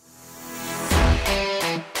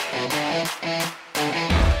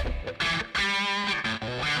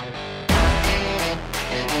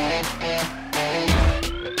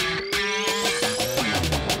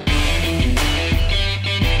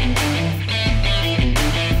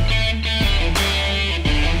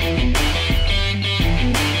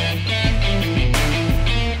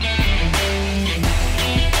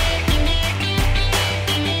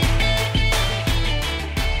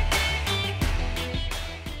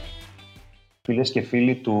Φίλες και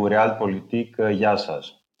φίλοι του Realpolitik, γεια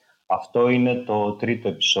σας. Αυτό είναι το τρίτο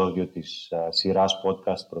επεισόδιο της σειράς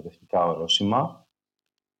podcast «Προοδευτικά ορόσημα»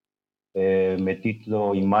 με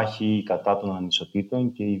τίτλο «Η μάχη κατά των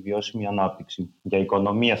ανισοτήτων και η βιώσιμη ανάπτυξη». Για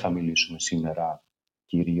οικονομία θα μιλήσουμε σήμερα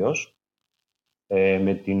κυρίως,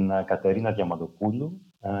 με την Κατερίνα Διαμαντοπούλου,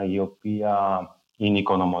 η οποία είναι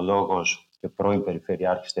οικονομολόγος και πρώην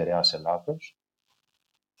Περιφερειάρχης Στερεάς Ελλάδος.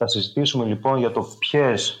 Θα συζητήσουμε λοιπόν για το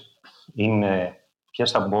ποιες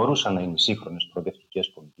θα μπορούσαν να είναι σύγχρονες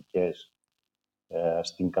προοδευτικές πολιτικές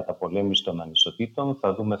στην καταπολέμηση των ανισοτήτων.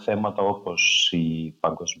 Θα δούμε θέματα όπως η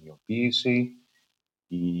παγκοσμιοποίηση,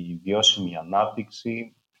 η βιώσιμη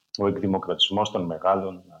ανάπτυξη, ο εκδημοκρατισμός των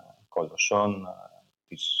μεγάλων κολοσσών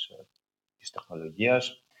της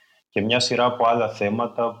τεχνολογίας και μια σειρά από άλλα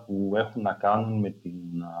θέματα που έχουν να κάνουν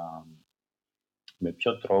με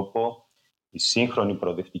ποιο τρόπο η σύγχρονη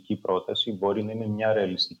προοδευτική πρόταση μπορεί να είναι μια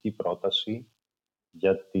ρεαλιστική πρόταση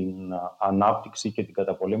για την ανάπτυξη και την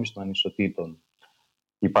καταπολέμηση των ανισοτήτων.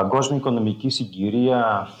 Η παγκόσμια οικονομική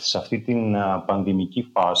συγκυρία σε αυτή την πανδημική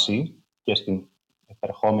φάση και στην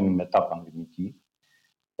επερχόμενη μεταπανδημική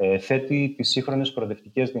θέτει τις σύγχρονες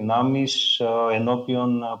προοδευτικές δυνάμεις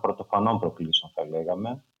ενώπιον πρωτοφανών προκλήσεων, θα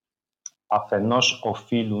λέγαμε. Αφενός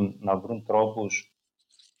οφείλουν να βρουν τρόπους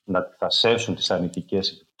να αντιθασέψουν τις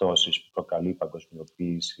αρνητικές επιπτώσεις που προκαλεί η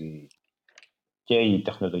παγκοσμιοποίηση και η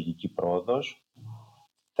τεχνολογική πρόοδος,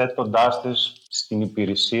 θέτοντάς τις στην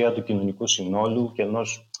υπηρεσία του κοινωνικού συνόλου και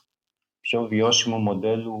ενός πιο βιώσιμου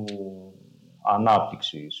μοντέλου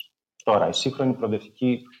ανάπτυξης. Τώρα, η σύγχρονη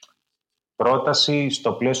προοδευτική πρόταση,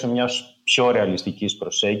 στο πλαίσιο μιας πιο ρεαλιστικής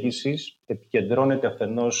προσέγγισης, επικεντρώνεται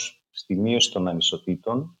αφενός στη μείωση των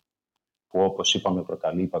ανισοτήτων, που όπως είπαμε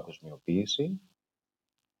προκαλεί η παγκοσμιοποίηση,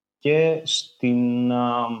 και στην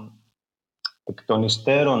εκ των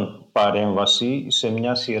υστέρων παρέμβαση σε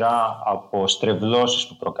μια σειρά από στρεβλώσεις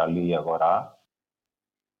που προκαλεί η αγορά,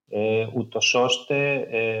 ούτως ώστε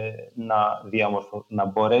να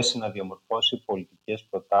μπορέσει να διαμορφώσει πολιτικές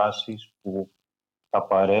προτάσεις που θα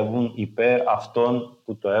παρεύουν υπέρ αυτών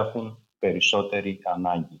που το έχουν περισσότερη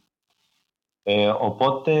ανάγκη.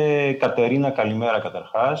 Οπότε, Κατερίνα, καλημέρα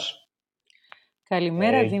καταρχάς.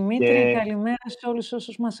 Καλημέρα Δημήτρη, καλημέρα σε όλους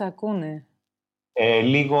όσους μας ακούνε.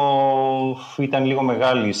 Ήταν λίγο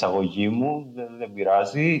μεγάλη η εισαγωγή μου, δεν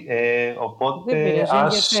πειράζει. Οπότε δεν πειράζει,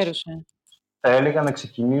 ενδιαφέρουσα. Θα έλεγα να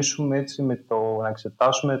ξεκινήσουμε έτσι να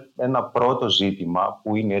εξετάσουμε ένα πρώτο ζήτημα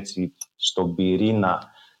που είναι έτσι στον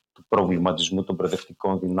πυρήνα του προβληματισμού των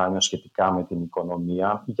προοδευτικών δυνάμεων σχετικά με την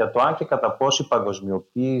οικονομία, για το αν και κατά πόσο η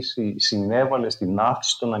παγκοσμιοποίηση συνέβαλε στην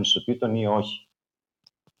αύξηση των ανισοτήτων ή όχι.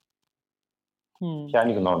 Ποια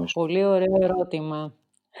είναι η γνώμη σου? Πολύ ωραίο ερώτημα.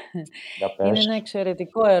 Είναι ένα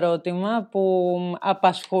εξαιρετικό ερώτημα που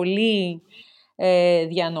απασχολεί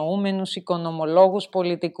διανοούμενους, οικονομολόγους,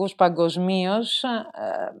 πολιτικούς παγκοσμίως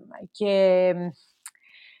και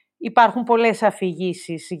υπάρχουν πολλές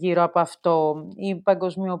αφηγήσεις γύρω από αυτό. Η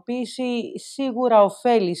παγκοσμιοποίηση σίγουρα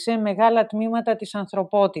ωφέλησε μεγάλα τμήματα της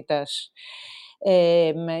ανθρωπότητας.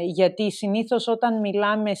 Γιατί συνήθως όταν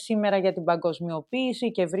μιλάμε σήμερα για την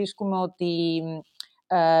παγκοσμιοποίηση και βρίσκουμε ότι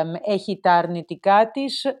έχει τα αρνητικά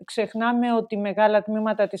της, ξεχνάμε ότι μεγάλα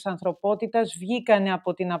τμήματα της ανθρωπότητας βγήκανε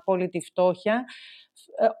από την απόλυτη φτώχεια,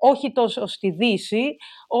 όχι τόσο στη Δύση,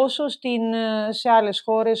 όσο σε άλλες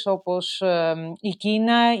χώρες όπως η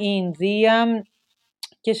Κίνα, η Ινδία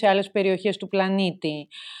και σε άλλες περιοχές του πλανήτη.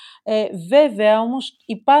 Βέβαια, όμως,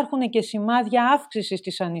 υπάρχουν και σημάδια αύξησης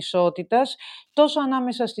της ανισότητας, τόσο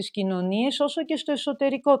ανάμεσα στις κοινωνίες, όσο και στο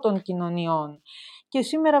εσωτερικό των κοινωνιών. Και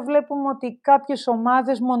σήμερα βλέπουμε ότι κάποιες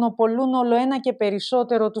ομάδες μονοπολούν όλο ένα και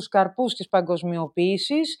περισσότερο τους καρπούς της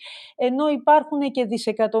παγκοσμιοποίησης, ενώ υπάρχουν και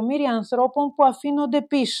δισεκατομμύρια ανθρώπων που αφήνονται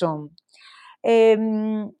πίσω.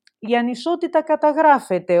 Η ανισότητα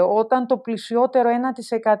καταγράφεται όταν το πλουσιότερο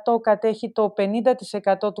 1% κατέχει το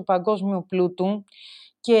 50% του παγκόσμιου πλούτου,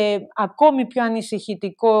 και ακόμη πιο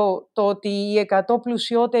ανησυχητικό το ότι οι 100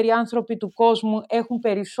 πλουσιότεροι άνθρωποι του κόσμου έχουν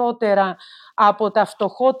περισσότερα από τα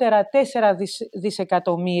φτωχότερα 4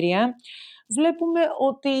 δισεκατομμύρια, βλέπουμε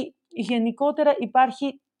ότι γενικότερα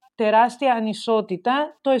υπάρχει τεράστια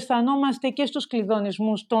ανισότητα. Το αισθανόμαστε και στους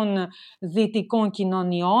κλειδονισμούς των δυτικών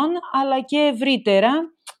κοινωνιών, αλλά και ευρύτερα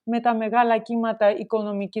με τα μεγάλα κύματα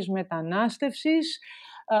οικονομικής μετανάστευσης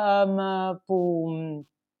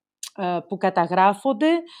που καταγράφονται,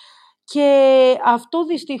 και αυτό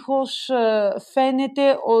δυστυχώς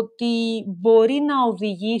φαίνεται ότι μπορεί να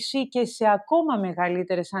οδηγήσει και σε ακόμα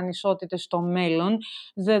μεγαλύτερες ανισότητες στο μέλλον,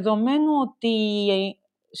 δεδομένου ότι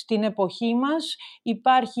στην εποχή μας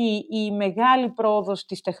υπάρχει η μεγάλη πρόοδος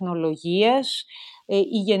της τεχνολογίας,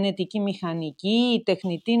 η γενετική μηχανική, η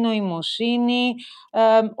τεχνητή νοημοσύνη,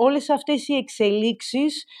 όλες αυτές οι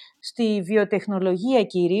εξελίξεις στη βιοτεχνολογία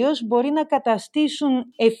κυρίως μπορεί να καταστήσουν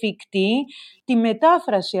εφικτή τη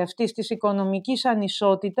μετάφραση αυτής της οικονομικής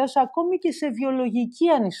ανισότητας ακόμη και σε βιολογική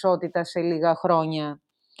ανισότητα σε λίγα χρόνια.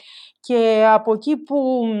 Και από εκεί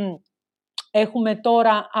που έχουμε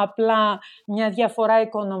τώρα απλά μια διαφορά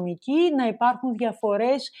οικονομική, να υπάρχουν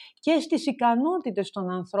διαφορές και στις ικανότητες των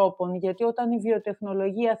ανθρώπων, γιατί όταν η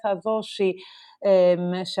βιοτεχνολογία θα δώσει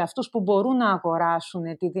σε αυτούς που μπορούν να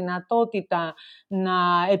αγοράσουν τη δυνατότητα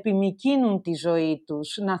να επιμικρύνουν τη ζωή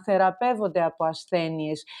τους, να θεραπεύονται από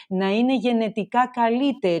ασθένειες, να είναι γενετικά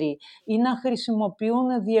καλύτεροι ή να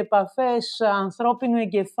χρησιμοποιούν διεπαφές ανθρώπινου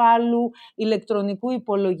εγκεφάλου ηλεκτρονικού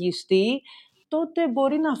υπολογιστή, τότε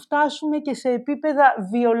μπορεί να φτάσουμε και σε επίπεδα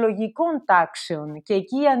βιολογικών τάξεων και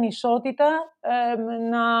εκεί η ανισότητα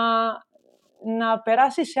να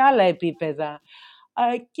περάσει σε άλλα επίπεδα.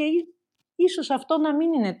 Και ίσως αυτό να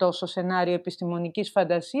μην είναι τόσο σενάριο επιστημονικής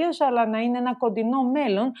φαντασίας, αλλά να είναι ένα κοντινό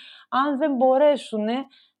μέλλον, αν δεν μπορέσουν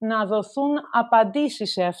να δοθούν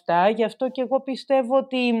απαντήσεις σε αυτά. Γι' αυτό και εγώ πιστεύω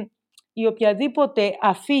ότι η οποιαδήποτε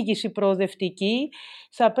αφήγηση προοδευτική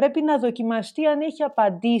θα πρέπει να δοκιμαστεί αν έχει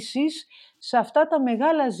απαντήσεις σε αυτά τα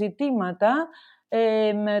μεγάλα ζητήματα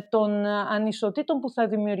των ανισοτήτων που θα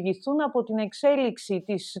δημιουργηθούν από την εξέλιξη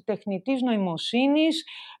της τεχνητής νοημοσύνης,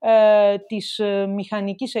 της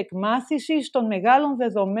μηχανικής εκμάθησης, των μεγάλων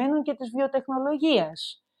δεδομένων και της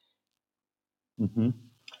βιοτεχνολογίας.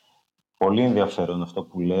 Πολύ ενδιαφέρον αυτό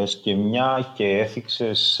που λες και μια και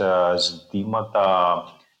έθιξες ζητήματα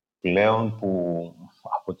πλέον που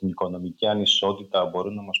από την οικονομική ανισότητα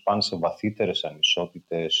μπορούν να μας πάνε σε βαθύτερες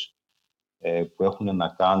ανισότητες που έχουν να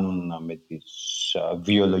κάνουν με τις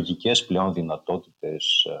βιολογικές πλέον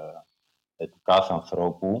δυνατότητες του κάθε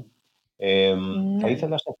ανθρώπου. Θα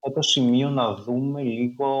ήθελα σε αυτό το σημείο να δούμε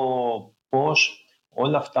λίγο πώς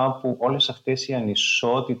όλες αυτές οι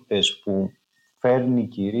ανισότητες που φέρνει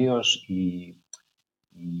κυρίως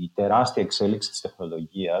η τεράστια εξέλιξη της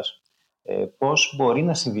τεχνολογίας, πώς μπορεί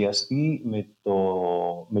να συνδυαστεί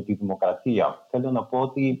με τη δημοκρατία. Θέλω να πω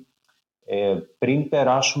ότι πριν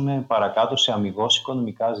περάσουμε παρακάτω σε αμιγώς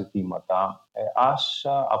οικονομικά ζητήματα, ας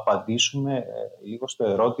απαντήσουμε λίγο στο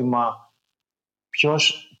ερώτημα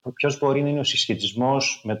ποιος μπορεί να είναι ο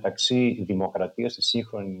συσχετισμός μεταξύ δημοκρατίας στη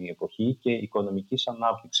σύγχρονη εποχή και οικονομικής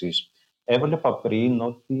ανάπτυξης. Έβλεπα πριν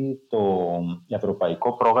ότι το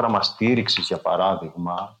Ευρωπαϊκό Πρόγραμμα Στήριξης, για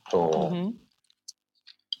παράδειγμα, το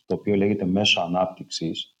οποίο λέγεται Μέσο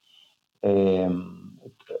Ανάπτυξης,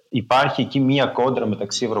 υπάρχει εκεί μία κόντρα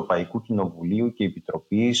μεταξύ Ευρωπαϊκού Κοινοβουλίου και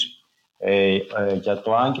Επιτροπής για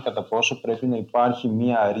το αν και κατά πόσο πρέπει να υπάρχει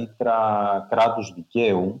μία ρήτρα κράτους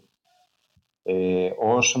δικαίου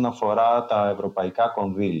όσον αφορά τα ευρωπαϊκά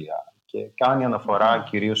κονδύλια. Και κάνει αναφορά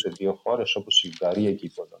κυρίως σε δύο χώρες όπως η Ουγγαρία και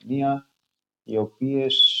η Πολωνία, οι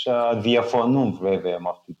οποίες διαφωνούν βέβαια με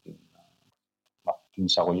αυτή την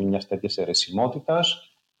εισαγωγή μιας τέτοιας αιρεσιμότητας,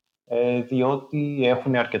 διότι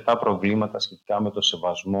έχουν αρκετά προβλήματα σχετικά με το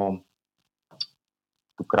σεβασμό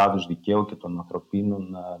του κράτους δικαίου και των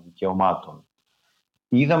ανθρωπίνων δικαιωμάτων.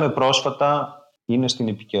 Είδαμε πρόσφατα, είναι στην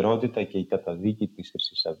επικαιρότητα και η καταδίκη της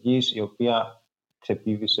Χρυσής Αυγής, η οποία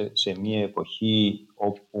ξεπήδησε σε μια εποχή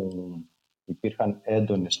όπου υπήρχαν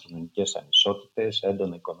έντονες κοινωνικές ανισότητες,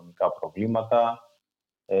 έντονα οικονομικά προβλήματα,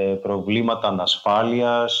 προβλήματα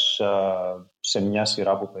ανασφάλειας σε μια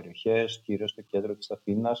σειρά από περιοχές, κυρίως στο κέντρο της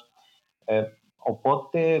Αθήνας.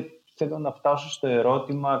 Οπότε θέλω να φτάσω στο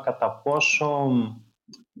ερώτημα κατά πόσο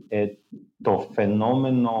το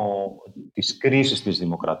φαινόμενο της κρίσης της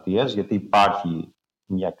δημοκρατίας, γιατί υπάρχει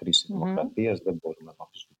μια κρίση δημοκρατίας, δεν μπορούμε να το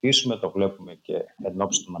αμφισβητήσουμε, το βλέπουμε και εν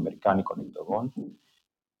ώψη των αμερικάνικων εκλογών,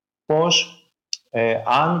 πώς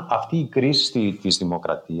αν αυτή η κρίση της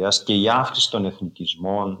δημοκρατίας και η αύξηση των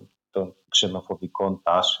εθνικισμών, των ξενοφοβικών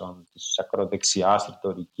τάσεων, της ακροδεξιάς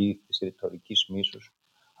ρητορικής, της ρητορικής μίσους,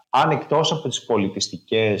 αν εκτός από τις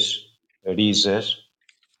πολιτιστικές ρίζες,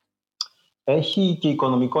 έχει και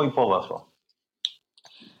οικονομικό υπόβαθρο.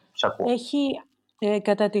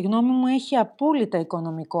 Κατά τη γνώμη μου, έχει απόλυτα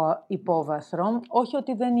οικονομικό υπόβαθρο. Όχι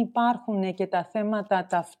ότι δεν υπάρχουν και τα θέματα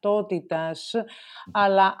ταυτότητας,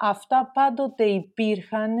 αλλά αυτά πάντοτε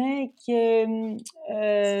υπήρχαν και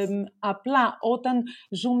απλά όταν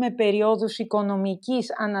ζούμε περιόδους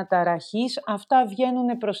οικονομικής αναταραχής, αυτά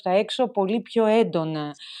βγαίνουν προς τα έξω πολύ πιο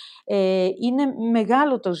έντονα. Είναι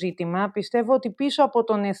μεγάλο το ζήτημα. Πιστεύω ότι πίσω από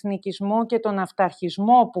τον εθνικισμό και τον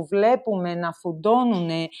αυταρχισμό που βλέπουμε να φουντώνουν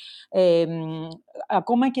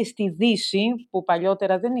ακόμα και στη Δύση, που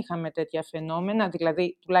παλιότερα δεν είχαμε τέτοια φαινόμενα,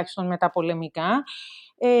 δηλαδή τουλάχιστον μεταπολεμικά,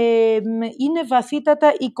 είναι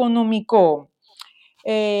βαθύτατα οικονομικό.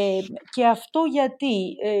 Και αυτό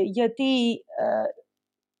γιατί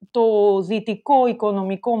το δυτικό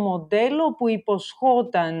οικονομικό μοντέλο που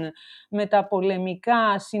υποσχόταν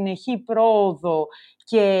μεταπολεμικά συνεχή πρόοδο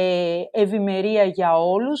και ευημερία για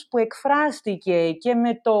όλους, που εκφράστηκε και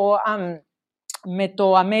με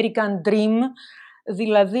το American Dream,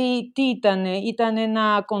 δηλαδή τι ήταν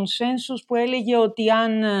ένα consensus που έλεγε ότι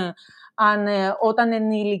όταν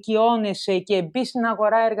ενηλικιώνεσαι και μπεις στην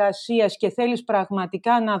αγορά εργασίας και θέλεις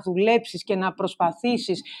πραγματικά να δουλέψεις και να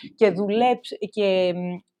προσπαθήσεις και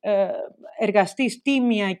εργαστείς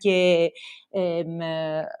τίμια και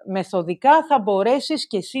μεθοδικά, θα μπορέσεις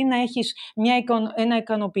και εσύ να έχεις ένα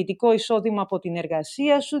ικανοποιητικό εισόδημα από την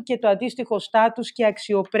εργασία σου και το αντίστοιχο στάτους και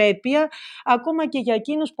αξιοπρέπεια, ακόμα και για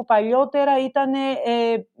εκείνους που παλιότερα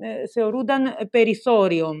θεωρούνταν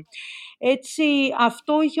περιθώριο. Έτσι,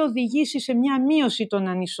 αυτό είχε οδηγήσει σε μια μείωση των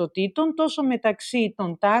ανισοτήτων, τόσο μεταξύ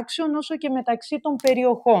των τάξεων, όσο και μεταξύ των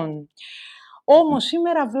περιοχών. Όμως,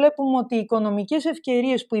 σήμερα βλέπουμε ότι οι οικονομικές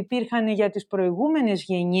ευκαιρίες που υπήρχαν για τις προηγούμενες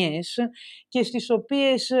γενιές και στις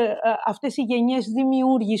οποίες αυτές οι γενιές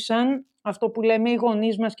δημιούργησαν, αυτό που λέμε οι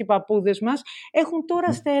γονείς μας και οι παππούδες μας, έχουν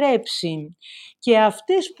τώρα στερέψει. Και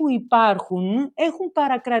αυτές που υπάρχουν έχουν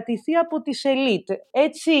παρακρατηθεί από τις ελίτ.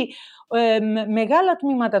 Έτσι, μεγάλα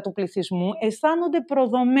τμήματα του πληθυσμού αισθάνονται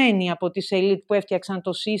προδομένοι από τις ελίτ που έφτιαξαν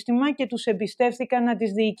το σύστημα και τους εμπιστεύθηκαν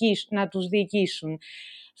να τους διοικήσουν.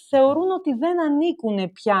 Θεωρούν ότι δεν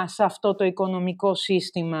ανήκουν πια σε αυτό το οικονομικό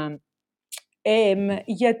σύστημα.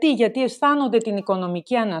 Γιατί αισθάνονται την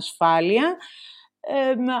οικονομική ανασφάλεια.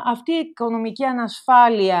 Αυτή η οικονομική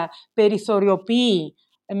ανασφάλεια περιθωριοποιεί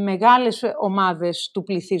μεγάλες ομάδες του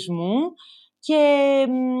πληθυσμού και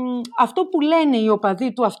αυτό που λένε οι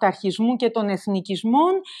οπαδοί του αυταρχισμού και των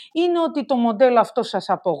εθνικισμών είναι ότι το μοντέλο αυτό σας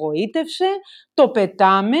απογοήτευσε, το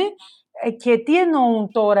πετάμε. Και τι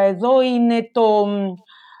εννοούν τώρα? Εδώ είναι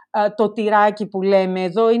το τυράκι που λέμε,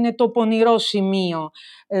 εδώ είναι το πονηρό σημείο.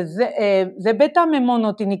 Δεν πετάμε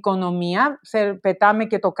μόνο την οικονομία, πετάμε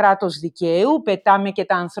και το κράτος δικαίου, πετάμε και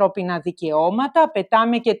τα ανθρώπινα δικαιώματα,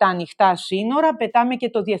 πετάμε και τα ανοιχτά σύνορα, πετάμε και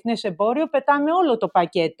το διεθνές εμπόριο, πετάμε όλο το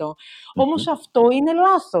πακέτο. Όμως αυτό είναι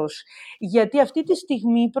λάθος, γιατί αυτή τη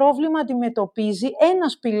στιγμή πρόβλημα αντιμετωπίζει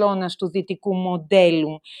ένας πυλώνας του δυτικού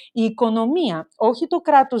μοντέλου. Η οικονομία, όχι το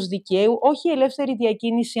κράτος δικαίου, όχι η ελεύθερη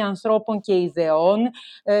διακίνηση ανθρώπων και ιδεών,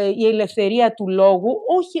 η ελευθερία του λόγου,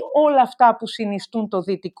 όχι όλα αυτά που συνιστούν το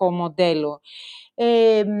δυτικό μοντέλο.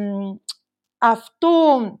 Αυτό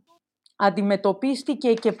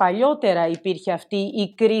αντιμετωπίστηκε και παλιότερα, υπήρχε αυτή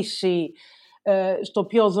η κρίση στο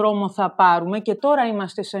ποιο δρόμο θα πάρουμε και τώρα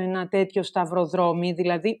είμαστε σε ένα τέτοιο σταυροδρόμι,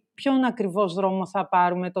 δηλαδή ποιον ακριβώς δρόμο θα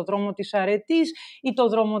πάρουμε, το δρόμο της αρετής ή το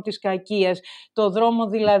δρόμο της κακίας, το δρόμο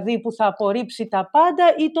δηλαδή που θα απορρίψει τα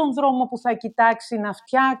πάντα ή τον δρόμο που θα κοιτάξει να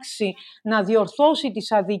φτιάξει, να διορθώσει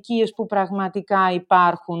τις αδικίες που πραγματικά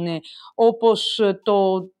υπάρχουν, όπως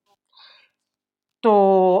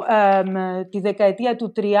τη δεκαετία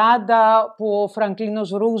του 30 που ο Φραγκλίνος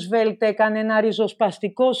Ρούσβελτ έκανε ένα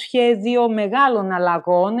ριζοσπαστικό σχέδιο μεγάλων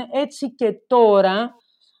αλλαγών, έτσι και τώρα,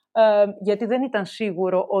 γιατί δεν ήταν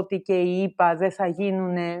σίγουρο ότι και οι ΗΠΑ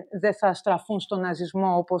δεν θα στραφούν στον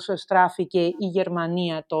ναζισμό όπως στράφηκε η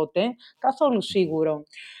Γερμανία τότε, καθόλου σίγουρο.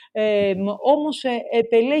 Όμως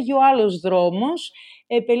επελέγει ο άλλος δρόμος,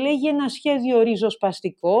 επελέγει ένα σχέδιο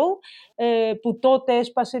ριζοσπαστικό που τότε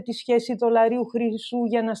έσπασε τη σχέση δολαρίου-χρυσού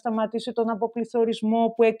για να σταματήσει τον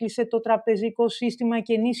αποπληθωρισμό, που έκλεισε το τραπεζικό σύστημα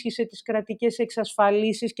και ενίσχυσε τις κρατικές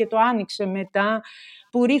εξασφαλίσεις και το άνοιξε μετά,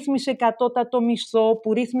 που ρύθμισε κατώτατο μισθό,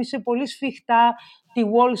 που ρύθμισε πολύ σφιχτά τη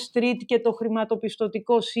Wall Street και το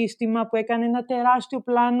χρηματοπιστωτικό σύστημα, που έκανε ένα τεράστιο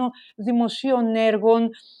πλάνο δημοσίων έργων,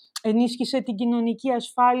 ενίσχυσε την κοινωνική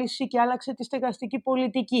ασφάλιση και άλλαξε τη στεγαστική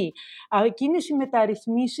πολιτική. Εκείνες οι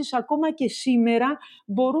μεταρρυθμίσεις ακόμα και σήμερα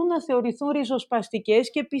μπορούν να θεωρηθούν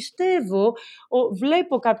ριζοσπαστικές και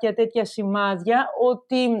βλέπω κάποια τέτοια σημάδια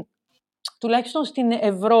ότι τουλάχιστον στην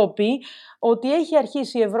Ευρώπη, ότι έχει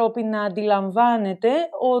αρχίσει η Ευρώπη να αντιλαμβάνεται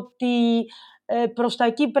ότι προς τα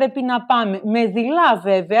εκεί πρέπει να πάμε. Με δειλά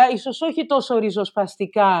βέβαια, ίσως όχι τόσο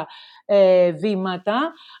ριζοσπαστικά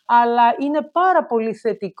βήματα, αλλά είναι πάρα πολύ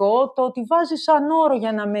θετικό το ότι βάζει σαν όρο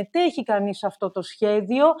για να μετέχει κανείς σε αυτό το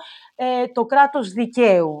σχέδιο το κράτος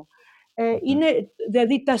δικαίου.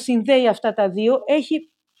 Δηλαδή τα συνδέει αυτά τα δύο, έχει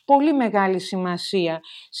πολύ μεγάλη σημασία.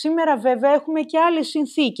 Σήμερα βέβαια έχουμε και άλλες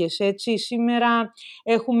συνθήκες, έτσι. Σήμερα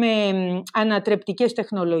έχουμε ανατρεπτικές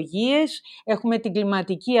τεχνολογίες, έχουμε την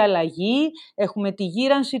κλιματική αλλαγή, έχουμε τη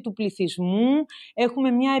γύρανση του πληθυσμού,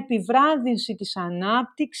 έχουμε μια επιβράδυνση της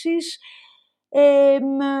ανάπτυξης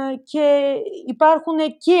και υπάρχουν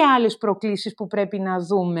και άλλες προκλήσεις που πρέπει να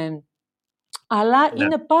δούμε. Αλλά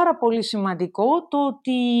είναι πάρα πολύ σημαντικό το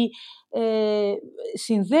ότι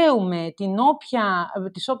συνδέουμε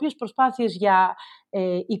τις όποιες προσπάθειες για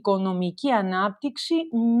οικονομική ανάπτυξη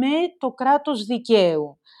με το κράτος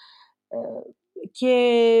δικαίου.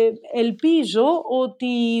 Και ελπίζω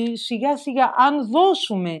ότι σιγά σιγά αν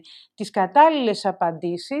δώσουμε τις κατάλληλες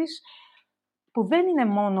απαντήσεις, που δεν είναι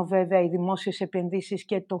μόνο βέβαια οι δημόσιες επενδύσεις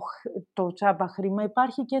και το τσάμπα χρήμα,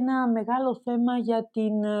 υπάρχει και ένα μεγάλο θέμα για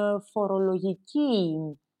την φορολογική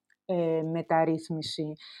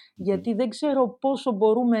μεταρρύθμιση. Γιατί δεν ξέρω πόσο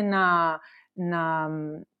μπορούμε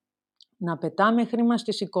να πετάμε χρήμα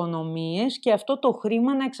στις οικονομίες και αυτό το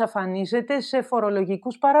χρήμα να εξαφανίζεται σε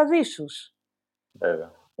φορολογικούς παραδείσους.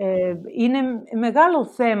 Βέβαια. Είναι μεγάλο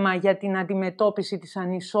θέμα για την αντιμετώπιση της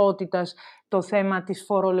ανισότητας, το θέμα της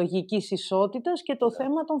φορολογικής ισότητας και το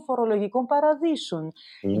θέμα των φορολογικών παραδείσων.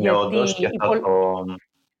 Είναι όντως και αυτό το...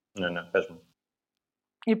 Ναι, πες μου.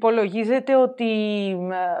 Υπολογίζεται ότι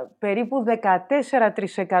περίπου 14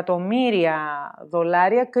 τρισεκατομμύρια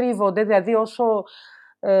δολάρια κρύβονται, δηλαδή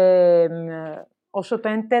όσο το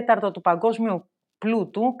 1/4 του παγκόσμιου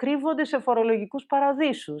πλούτου κρύβονται σε φορολογικούς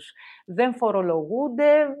παραδείσους. Δεν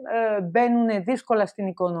φορολογούνται, μπαίνουν δύσκολα στην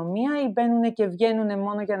οικονομία ή μπαίνουν και βγαίνουν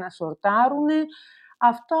μόνο για να σορτάρουν.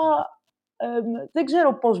 Αυτά δεν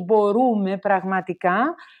ξέρω πώς μπορούμε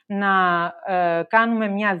πραγματικά να κάνουμε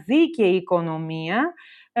μια δίκαιη οικονομία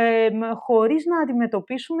χωρίς να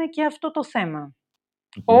αντιμετωπίσουμε και αυτό το θέμα.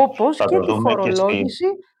 Όπως και τη φορολόγηση...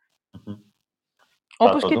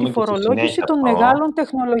 Όπως και τη φορολόγηση των μεγάλων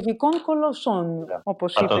τεχνολογικών κολοσσών,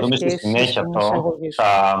 όπως είπες και εσύ στην εισαγωγή σου.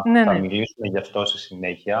 Θα μιλήσουμε γι' αυτό στη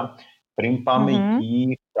συνέχεια. Πριν πάμε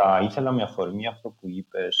εκεί, θα ήθελα με αφορμή αυτό που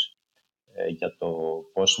είπες για το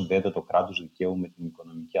πώς συνδέεται το κράτος δικαίου με την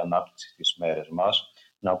οικονομική ανάπτυξη στις μέρες μας,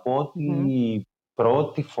 να πω ότι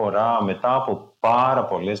πρώτη φορά μετά από πάρα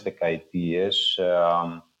πολλές δεκαετίες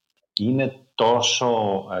είναι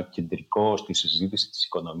τόσο κεντρικό στη συζήτηση της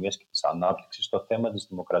οικονομίας και της ανάπτυξης το θέμα της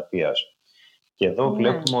δημοκρατίας. Και εδώ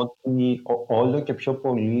βλέπουμε ότι όλο και πιο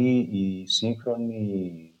πολλοί οι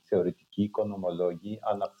σύγχρονοι θεωρητικοί οικονομολόγοι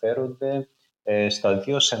αναφέρονται στα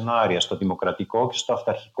δύο σενάρια, στο δημοκρατικό και στο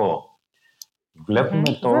αυταρχικό.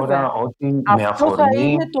 Βλέπουμε τώρα ότι αυτό με αφορμή... θα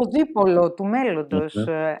είναι το δίπολο του μέλλοντος.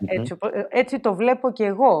 Έτσι το βλέπω και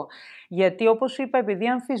εγώ. Γιατί όπως είπα, επειδή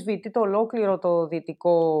αμφισβητεί το ολόκληρο το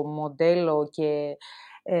δυτικό μοντέλο και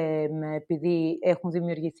επειδή έχουν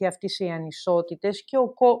δημιουργηθεί αυτές οι ανισότητες και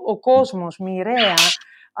ο κόσμος μοιραία,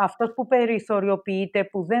 αυτός που περιθωριοποιείται,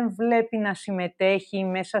 που δεν βλέπει να συμμετέχει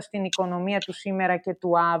μέσα στην οικονομία του σήμερα και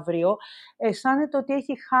του αύριο, αισθάνεται ότι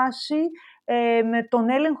έχει χάσει με τον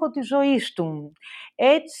έλεγχο της ζωής του.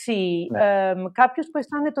 Έτσι, κάποιος που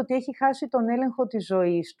αισθάνεται ότι έχει χάσει τον έλεγχο της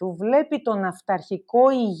ζωής του, βλέπει τον αυταρχικό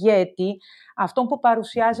ηγέτη, αυτόν που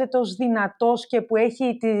παρουσιάζεται ως δυνατός και που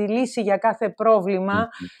έχει τη λύση για κάθε πρόβλημα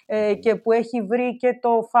και που έχει βρει και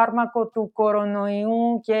το φάρμακο του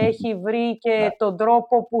κορονοϊού και έχει βρει και τον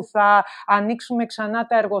τρόπο που θα ανοίξουμε ξανά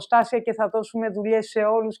τα εργοστάσια και θα δώσουμε δουλειές σε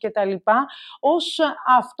όλους κτλ. Ως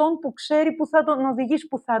αυτόν που ξέρει που θα τον οδηγήσει,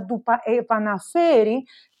 που θα του επαναφέρει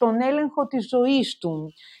τον έλεγχο της ζωής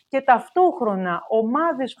του. Και ταυτόχρονα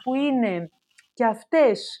ομάδες που είναι και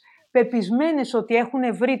αυτές πεπισμένες ότι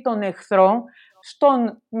έχουν βρει τον εχθρό,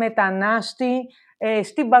 στον μετανάστη,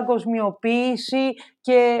 στην παγκοσμιοποίηση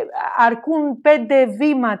και αρκούν 5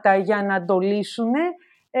 βήματα για να το λύσουν,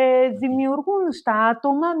 δημιουργούν στα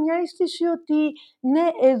άτομα μια αίσθηση ότι ναι,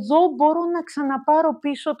 εδώ μπορώ να ξαναπάρω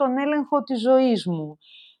πίσω τον έλεγχο της ζωής μου.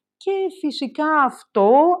 Και φυσικά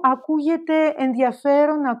αυτό ακούγεται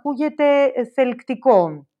ενδιαφέρον, ακούγεται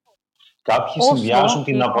θελκτικό. Κάποιοι συνδυάζουν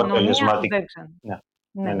την αποτελεσματικότητα.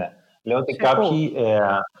 Ναι. Λέω ότι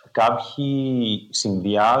κάποιοι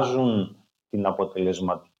συνδυάζουν την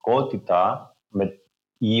αποτελεσματικότητα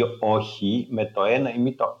ή όχι με το ένα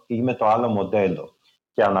ή με το άλλο μοντέλο.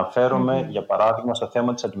 Και αναφέρομαι, για παράδειγμα, στο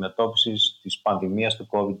θέμα της αντιμετώπισης της πανδημίας του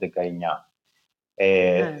COVID-19.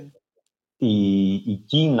 Η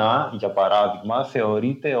Κίνα, για παράδειγμα,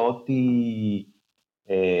 θεωρείται ότι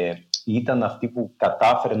ήταν αυτή που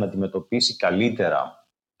κατάφερε να αντιμετωπίσει καλύτερα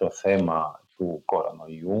το θέμα του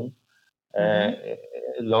κορονοϊού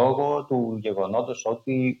λόγω του γεγονότος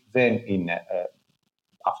ότι δεν είναι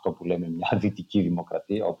αυτό που λέμε μια δυτική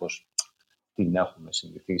δημοκρατία, όπως την έχουμε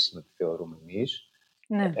συνηθίσει να τη θεωρούμε εμείς,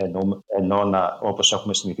 όπως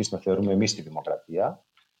έχουμε συνηθίσει να θεωρούμε εμείς τη δημοκρατία,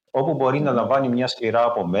 όπου μπορεί να λαμβάνει μια σειρά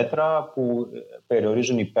από μέτρα που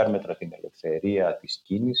περιορίζουν υπέρμετρα την ελευθερία της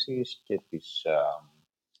κίνησης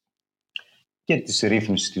και της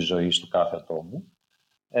ρύθμισης της ζωής του κάθε ατόμου.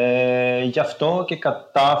 Γι' αυτό και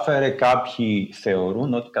κάποιοι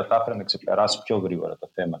θεωρούν ότι κατάφερε να ξεπεράσει πιο γρήγορα το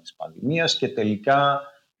θέμα της πανδημίας και τελικά,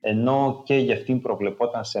 ενώ και για αυτήν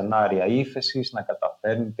προβλεπόταν σενάρια ύφεσης, να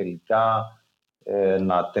καταφέρνει τελικά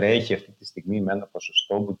να τρέχει αυτή τη στιγμή με ένα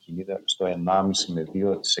ποσοστό που κινείται στο 1,5 με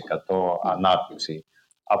 2% ανάπτυξη.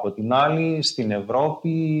 Από την άλλη, στην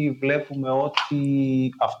Ευρώπη βλέπουμε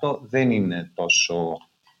ότι αυτό δεν είναι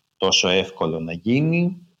τόσο εύκολο να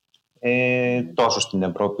γίνει, τόσο στην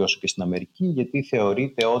Ευρώπη όσο και στην Αμερική, γιατί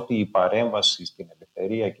θεωρείται ότι η παρέμβαση στην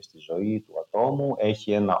ελευθερία και στη ζωή του ατόμου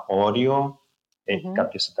έχει ένα όριο, έχει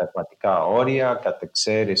κάποια συνταγματικά όρια, κατ'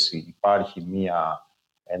 εξαίρεση υπάρχει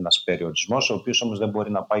ένας περιορισμός, ο οποίος όμως δεν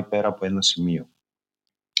μπορεί να πάει πέρα από ένα σημείο.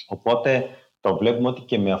 Οπότε το βλέπουμε ότι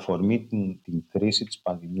και με αφορμή την χρήση της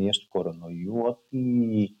πανδημίας του κορονοϊού,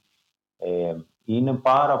 ότι είναι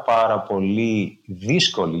πάρα πολύ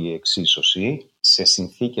δύσκολη η εξίσωση σε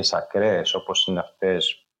συνθήκες ακραίες όπως είναι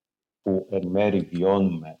αυτές που εν μέρει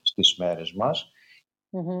βιώνουμε στις μέρες μας,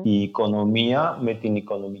 η οικονομία με την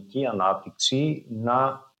οικονομική ανάπτυξη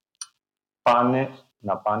να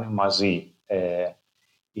πάνε μαζί.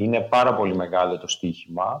 Είναι πάρα πολύ μεγάλο το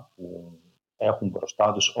στοίχημα που έχουν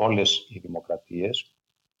μπροστά τους όλες οι δημοκρατίες,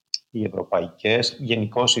 οι ευρωπαϊκές,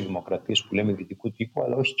 γενικώς οι δημοκρατίες που λέμε δυτικού τύπου,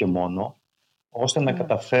 αλλά όχι και μόνο, ώστε να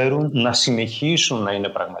καταφέρουν να συνεχίσουν να είναι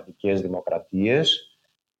πραγματικές δημοκρατίες,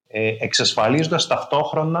 εξασφαλίζοντας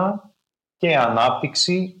ταυτόχρονα και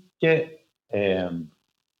ανάπτυξη και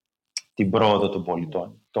την πρόοδο των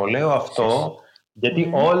πολιτών. Το λέω αυτό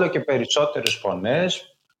γιατί όλο και περισσότερες φωνές,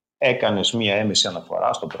 έκανες μία έμεση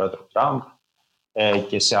αναφορά στον πρόεδρο Τραμπ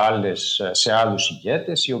και σε άλλους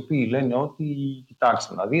ηγέτες, οι οποίοι λένε ότι,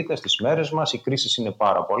 κοιτάξτε να δείτε, στις μέρες μας οι κρίσεις είναι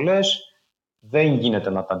πάρα πολλές, δεν γίνεται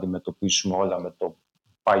να τα αντιμετωπίσουμε όλα με το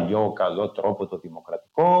παλιό καλό τρόπο, το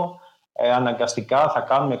δημοκρατικό. Αναγκαστικά θα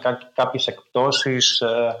κάνουμε κάποιες εκπτώσεις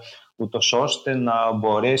ούτως ώστε να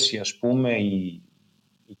μπορέσει, ας πούμε,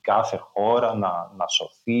 η κάθε χώρα να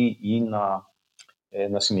σωθεί ή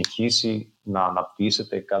να συνεχίσει να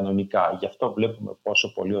αναπτύσσεται κανονικά. Γι' αυτό βλέπουμε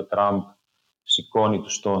πόσο πολύ ο Τραμπ σηκώνει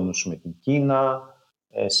τους τόνους με την Κίνα,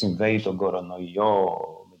 συνδέει τον κορονοϊό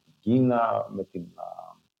με την Κίνα,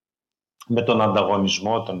 με τον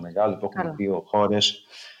ανταγωνισμό των μεγάλων που έχουν δύο χώρες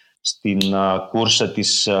στην κούρσα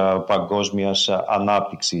της παγκόσμιας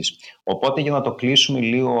ανάπτυξης. Οπότε, για να το κλείσουμε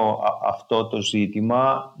λίγο αυτό το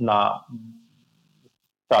ζήτημα,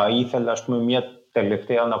 θα ήθελα, ας πούμε, μια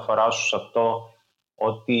τελευταία αναφορά σου σε αυτό,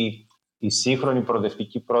 ότι η σύγχρονη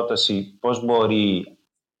προοδευτική πρόταση πώς μπορεί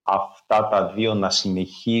αυτά τα δύο να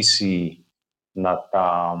συνεχίσει να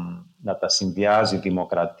τα συνδυάζει,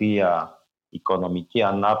 δημοκρατία, οικονομική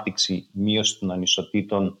ανάπτυξη, μείωση των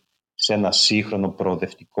ανισοτήτων, σε ένα σύγχρονο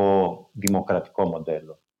προοδευτικό δημοκρατικό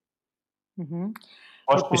μοντέλο.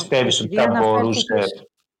 Πώς πιστεύεις ότι θα μπορούσε...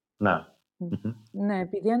 Ναι,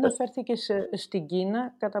 επειδή αναφέρθηκες στην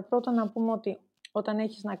Κίνα, κατά πρώτον να πούμε ότι όταν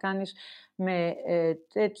έχεις να κάνεις με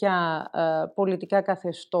τέτοια πολιτικά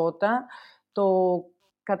καθεστώτα, το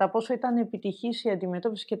κατά πόσο ήταν επιτυχής η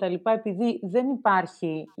αντιμετώπιση και τα λοιπά, επειδή δεν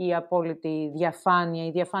υπάρχει η απόλυτη διαφάνεια,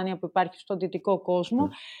 η διαφάνεια που υπάρχει στον δυτικό κόσμο,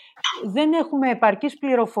 δεν έχουμε επαρκείς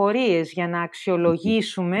πληροφορίες για να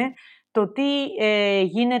αξιολογήσουμε το τι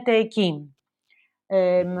γίνεται εκεί.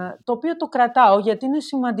 Το οποίο το κρατάω γιατί είναι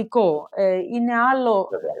σημαντικό. Είναι άλλο,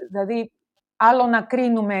 δηλαδή, άλλο να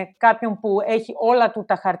κρίνουμε κάποιον που έχει όλα του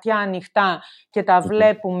τα χαρτιά ανοιχτά και τα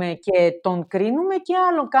βλέπουμε και τον κρίνουμε, και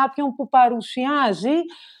άλλο κάποιον που παρουσιάζει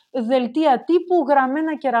δελτία τύπου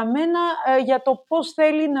γραμμένα και ραμμένα για το πώς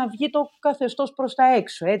θέλει να βγει το καθεστώς προς τα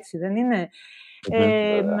έξω, έτσι δεν είναι?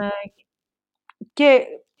 Και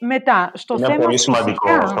μετά, στο θέμα είναι πολύ σημαντικό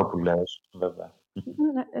αυτό που λες, βέβαια.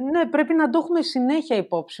 Ναι, πρέπει να το έχουμε συνέχεια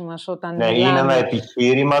υπόψη μας όταν μιλάμε. Είναι ένα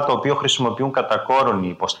επιχείρημα το οποίο χρησιμοποιούν κατά κόρον οι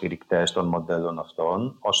υποστηρικτές των μοντέλων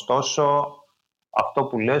αυτών. Ωστόσο, αυτό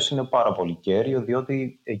που λες είναι πάρα πολύ κέριο,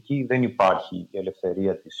 διότι εκεί δεν υπάρχει η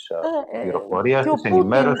ελευθερία της πληροφορίας, της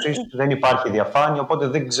ενημέρωσης, δεν υπάρχει διαφάνεια, οπότε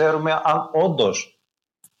δεν ξέρουμε αν όντως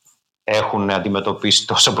έχουν αντιμετωπίσει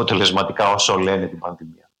τόσο αποτελεσματικά όσο λένε την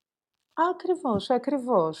πανδημία.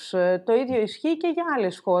 Ακριβώς. Το ίδιο ισχύει και για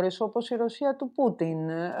άλλες χώρες, όπως η Ρωσία του Πούτιν.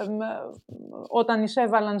 Όταν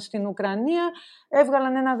εισέβαλαν στην Ουκρανία,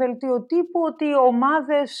 έβγαλαν ένα δελτίο τύπου ότι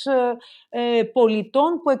ομάδες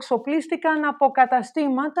πολιτών που εξοπλίστηκαν από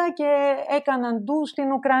καταστήματα και έκαναν ντου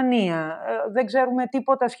στην Ουκρανία. Δεν ξέρουμε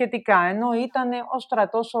τίποτα σχετικά, ενώ ήταν ο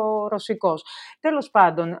στρατός ο ρωσικός. Τέλος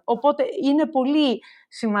πάντων, οπότε είναι πολύ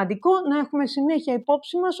σημαντικό να έχουμε συνέχεια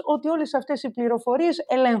υπόψη μας ότι όλες αυτές οι πληροφορίες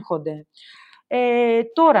ελέγχονται.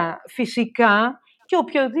 Τώρα, φυσικά, και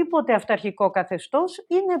οποιοδήποτε αυταρχικό καθεστώς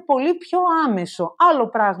είναι πολύ πιο άμεσο. Άλλο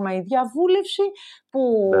πράγμα η διαβούλευση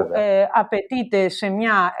που απαιτείται σε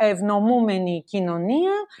μια ευνομούμενη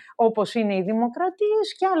κοινωνία, όπως είναι οι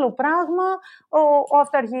δημοκρατίες, και άλλο πράγμα ο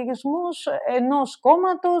αυταρχισμός ενός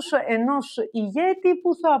κόμματος, ενός ηγέτη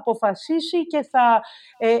που θα αποφασίσει και θα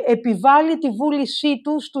επιβάλλει τη βούλησή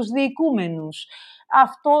του στους διοικούμενους.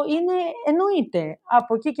 Αυτό εννοείται.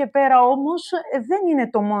 Από εκεί και πέρα όμως δεν είναι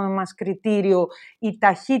το μόνο μας κριτήριο η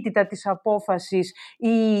ταχύτητα της απόφασης,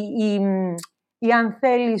 η αν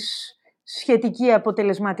θέλεις σχετική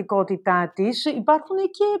αποτελεσματικότητά της. Υπάρχουν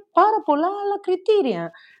και πάρα πολλά άλλα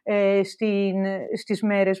κριτήρια στις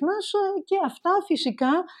μέρες μας και αυτά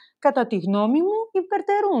φυσικά, κατά τη γνώμη μου,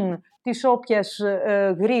 υπερτερούν της όποιας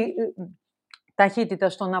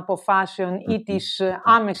ταχύτητας των αποφάσεων ή της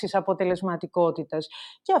άμεσης αποτελεσματικότητας.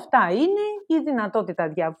 Και αυτά είναι η δυνατότητα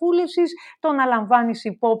διαβούλευσης, το να λαμβάνεις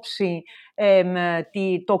υπόψη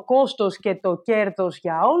το κόστος και το κέρδος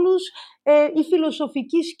για όλους, η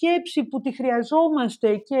φιλοσοφική σκέψη που τη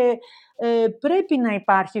χρειαζόμαστε και πρέπει να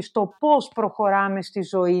υπάρχει στο πώς προχωράμε στη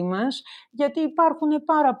ζωή μας, γιατί υπάρχουν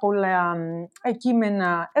πάρα πολλά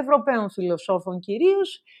κείμενα Ευρωπαίων φιλοσόφων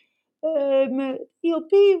κυρίως, οι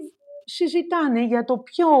οποίοι συζητάνε για το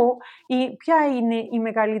ποια είναι η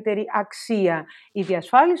μεγαλύτερη αξία, η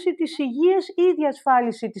διασφάλιση της υγείας ή η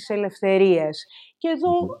διασφάλιση της ελευθερίας. Και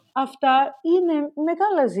εδώ αυτά είναι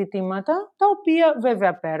μεγάλα ζητήματα, τα οποία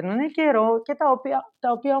βέβαια παίρνουν καιρό και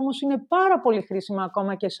τα οποία όμως είναι πάρα πολύ χρήσιμα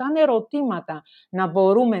ακόμα και σαν ερωτήματα να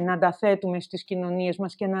μπορούμε να τα θέτουμε στις κοινωνίες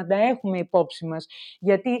μας και να τα έχουμε υπόψη μας,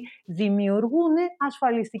 γιατί δημιουργούν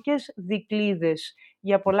ασφαλιστικές δικλείδες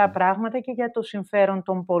για πολλά πράγματα και για το συμφέρον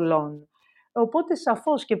των πολλών. Οπότε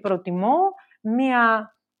σαφώς και προτιμώ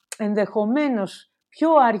μία ενδεχομένως πιο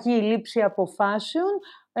αργή λήψη αποφάσεων,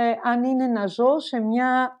 αν είναι να ζω σε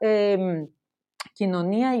μια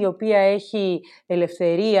κοινωνία η οποία έχει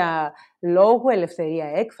ελευθερία λόγου, ελευθερία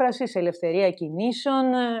έκφρασης, ελευθερία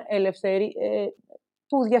κινήσεων,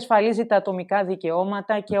 που διασφαλίζει τα ατομικά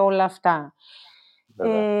δικαιώματα και όλα αυτά.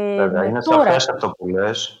 Βέβαια. Είναι σαφές αυτό που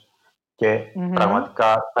λες και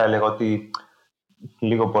πραγματικά θα έλεγα ότι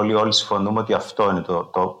λίγο πολύ όλοι συμφωνούμε ότι αυτό είναι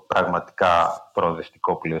το πραγματικά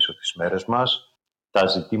προοδευτικό πλαίσιο της μέρες μας. Τα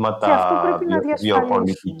ζητήματα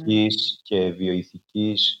βιοπολιτικής και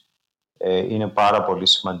βιοηθικής είναι πάρα πολύ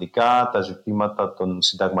σημαντικά. Τα ζητήματα των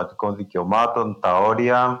συνταγματικών δικαιωμάτων, τα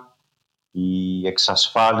όρια, η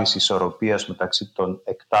εξασφάλιση ισορροπίας μεταξύ των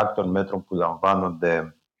εκτάκτων μέτρων που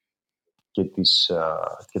λαμβάνονται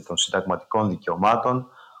και των συνταγματικών δικαιωμάτων.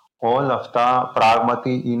 Όλα αυτά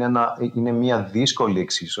πράγματι είναι μια δύσκολη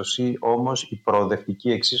εξίσωση, όμως η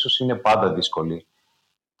προοδευτική εξίσωση είναι πάντα δύσκολη.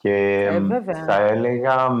 Και θα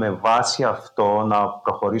έλεγα με βάση αυτό να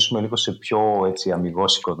προχωρήσουμε λίγο σε πιο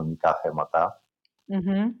αμιγώς οικονομικά θέματα.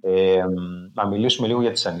 Να μιλήσουμε λίγο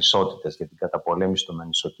για τις ανισότητες, για την καταπολέμηση των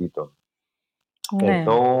ανισοτήτων.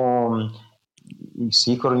 Εδώ η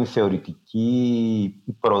σύγχρονη θεωρητική,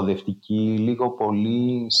 η προοδευτική, λίγο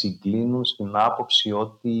πολύ συγκλίνουν στην άποψη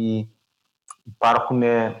ότι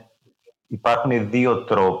υπάρχουν δύο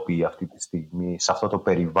τρόποι αυτή τη στιγμή σε αυτό το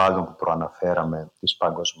περιβάλλον που προαναφέραμε της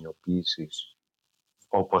παγκοσμιοποίησης,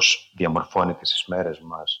 όπως διαμορφώνεται στις μέρες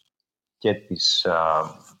μας και της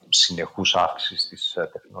συνεχούς αύξησης της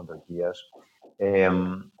τεχνολογίας,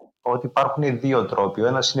 ότι υπάρχουν δύο τρόποι. Ο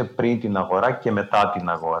ένας είναι πριν την αγορά και μετά την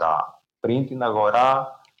αγορά. Πριν την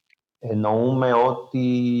αγορά εννοούμε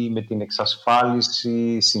ότι με την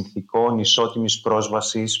εξασφάλιση συνθηκών ισότιμης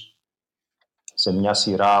πρόσβασης σε μια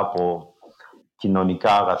σειρά από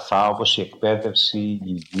κοινωνικά αγαθά, όπως η εκπαίδευση, η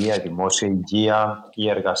υγεία, η δημόσια υγεία, η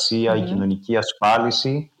εργασία, η κοινωνική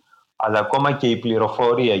ασφάλιση, αλλά ακόμα και η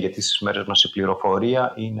πληροφορία, γιατί στις μέρες μας η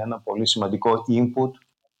πληροφορία είναι ένα πολύ σημαντικό input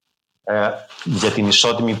για την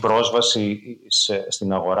ισότιμη πρόσβαση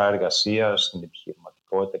στην αγορά εργασίας, στην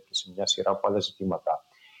επιχειρηματικότητα και σε μια σειρά από άλλα ζητήματα.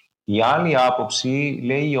 Η άλλη άποψη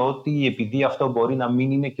λέει ότι επειδή αυτό μπορεί να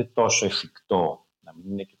μην είναι και τόσο εφικτό, να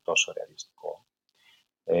μην είναι και τόσο ρεαλιστικό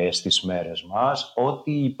στις μέρες μας,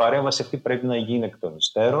 ότι η παρέμβαση αυτή πρέπει να γίνει εκ των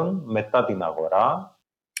υστέρων, μετά την αγορά,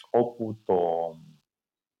 όπου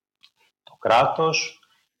το κράτος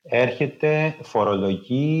έρχεται,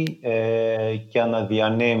 φορολογεί και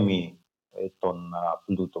αναδιανέμει τον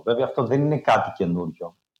πλούτο. Βέβαια, αυτό δεν είναι κάτι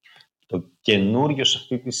καινούριο. Το καινούριο σε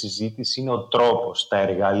αυτή τη συζήτηση είναι ο τρόπος, τα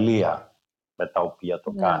εργαλεία με τα οποία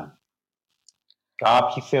το κάνει.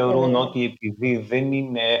 Κάποιοι θεωρούν ότι επειδή δεν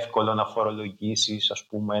είναι εύκολο να φορολογήσεις, ας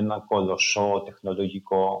πούμε, ένα κολοσσό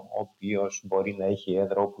τεχνολογικό, ο οποίος μπορεί να έχει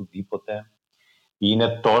έδρα οπουδήποτε,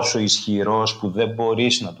 είναι τόσο ισχυρός που δεν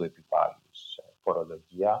μπορείς να του επιβάλλεις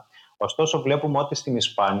φορολογία, Ωστόσο, βλέπουμε ότι στην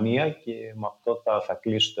Ισπανία, και με αυτό θα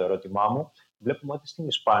κλείσω το ερώτημά μου, βλέπουμε ότι στην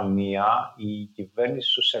Ισπανία η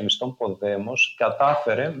κυβέρνηση Σοσιαλιστών Ποδέμος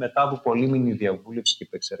κατάφερε, μετά από πολύμηνη διαβούλευση και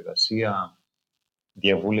επεξεργασία,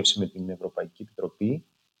 διαβούλευση με την Ευρωπαϊκή Επιτροπή,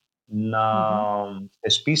 να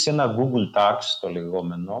θεσπίσει ένα Google Tax, το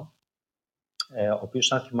λεγόμενο, ο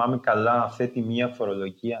οποίος, αν θυμάμαι καλά, θέτει μία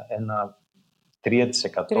φορολογία, ένα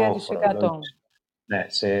 3% φορολόγηση. Ναι,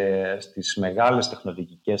 στις μεγάλες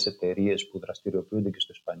τεχνολογικές εταιρείες που δραστηριοποιούνται και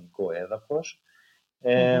στο ισπανικό έδαφος.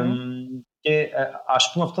 Και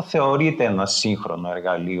ας πούμε αυτό θεωρείται ένα σύγχρονο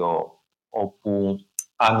εργαλείο όπου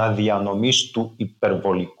αναδιανομής του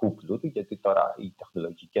υπερβολικού πλούτου, γιατί τώρα οι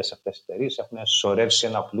τεχνολογικές αυτές εταιρείες έχουν συσσωρεύσει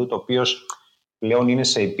ένα πλούτο ο οποίος πλέον είναι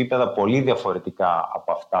σε επίπεδα πολύ διαφορετικά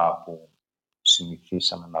από αυτά που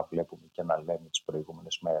συνηθίσαμε να βλέπουμε και να λέμε τις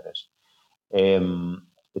προηγούμενες μέρες,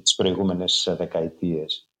 τις προηγούμενες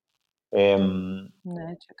δεκαετίες.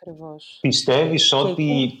 Ναι, έτσι ακριβώς. Πιστεύεις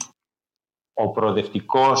ότι ο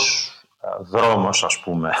προοδευτικός δρόμος, ας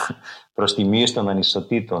πούμε, προς τη μείωση των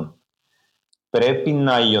ανισοτήτων πρέπει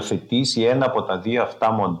να υιοθετήσει ένα από τα δύο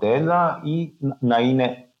αυτά μοντέλα ή να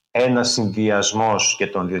είναι ένας συνδυασμός και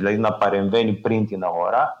των δύο, δηλαδή να παρεμβαίνει πριν την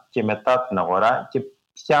αγορά και μετά την αγορά, και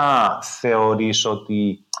ποια θεωρείς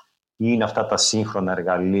ότι είναι αυτά τα σύγχρονα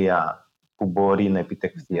εργαλεία που μπορεί να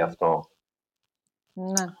επιτευχθεί αυτό?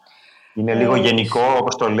 Ναι. Είναι λίγο γενικό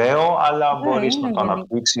όπως το λέω, αλλά μπορείς να το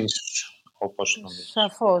αναπτύξεις όπως νομίζεις.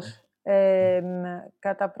 Σαφώς.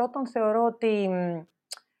 Κατά πρώτον, θεωρώ ότι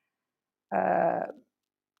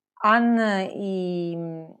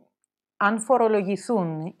αν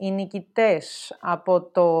φορολογηθούν οι νικητές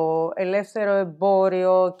από το ελεύθερο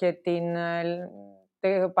εμπόριο και την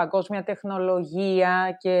παγκόσμια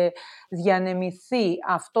τεχνολογία και διανεμηθεί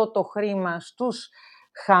αυτό το χρήμα στους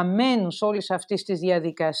χαμένους όλης αυτής της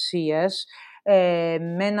διαδικασίας,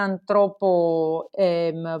 με έναν τρόπο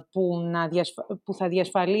που θα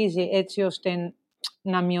διασφαλίζει έτσι ώστε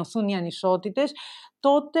να μειωθούν οι ανισότητες,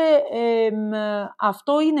 τότε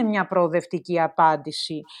αυτό είναι μια προοδευτική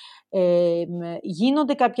απάντηση.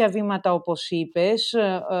 Γίνονται κάποια βήματα, όπως είπες,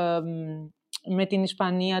 με την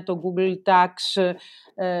Ισπανία, το Google Tax,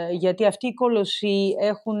 γιατί αυτοί οι κολοσσοί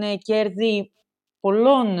έχουν κέρδη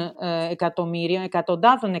πολλών εκατομμύριων,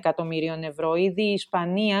 εκατοντάδων εκατομμύριων ευρώ. Ήδη η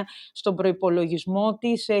Ισπανία στον προϋπολογισμό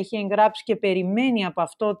της έχει εγγράψει και περιμένει από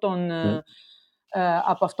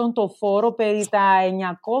αυτόν τον φόρο περί τα 960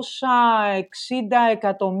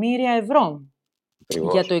 εκατομμύρια ευρώ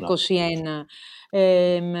για το 2021.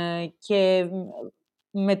 Και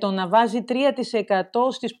με το να βάζει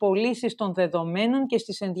 3% στις πωλήσεις των δεδομένων και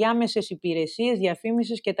στις ενδιάμεσες υπηρεσίες,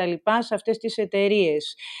 διαφήμισης και τα λοιπά σε αυτές τις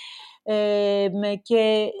εταιρείες.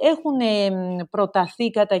 Και έχουν προταθεί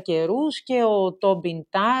κατά καιρούς και ο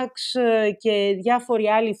Tobin Tax και διάφοροι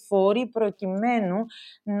άλλοι φόροι, προκειμένου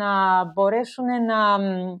να μπορέσουν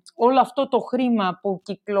όλο αυτό το χρήμα που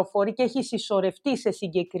κυκλοφορεί και έχει συσσωρευτεί σε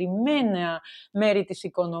συγκεκριμένα μέρη της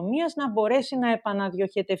οικονομίας να μπορέσει να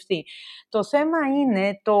επαναδιοχετευτεί. Το θέμα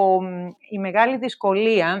είναι, η μεγάλη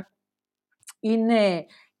δυσκολία είναι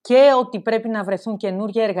και ότι πρέπει να βρεθούν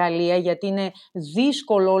καινούργια εργαλεία, γιατί είναι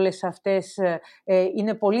δύσκολο όλες αυτές,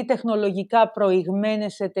 είναι πολύ τεχνολογικά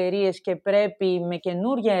προηγμένες εταιρείες και πρέπει με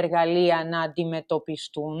καινούργια εργαλεία να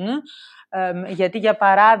αντιμετωπιστούν. Γιατί, για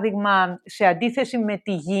παράδειγμα, σε αντίθεση με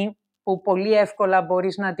τη γη, που πολύ εύκολα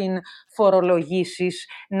μπορείς να την φορολογήσεις,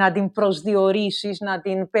 να την προσδιορίσεις, να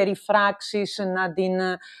την περιφράξεις,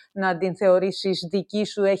 να την θεωρήσεις δική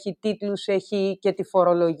σου, έχει τίτλους, έχει και τη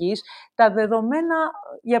φορολογείς. Τα δεδομένα,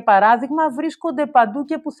 για παράδειγμα, βρίσκονται παντού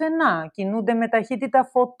και πουθενά, κινούνται με ταχύτητα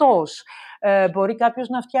φωτός. Μπορεί κάποιος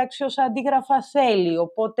να φτιάξει όσα αντίγραφα θέλει,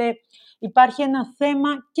 οπότε υπάρχει ένα θέμα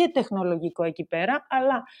και τεχνολογικό εκεί πέρα,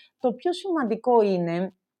 αλλά το πιο σημαντικό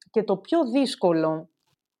είναι και το πιο δύσκολο,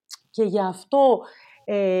 και γι' αυτό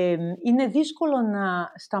είναι δύσκολο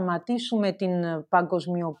να σταματήσουμε την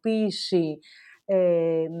παγκοσμιοποίηση,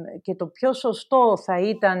 και το πιο σωστό θα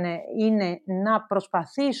είναι να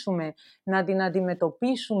προσπαθήσουμε να την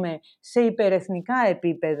αντιμετωπίσουμε σε υπερεθνικά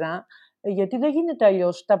επίπεδα, γιατί δεν γίνεται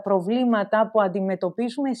αλλιώς. Τα προβλήματα που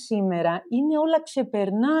αντιμετωπίζουμε σήμερα είναι όλα,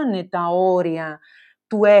 ξεπερνάνε τα όρια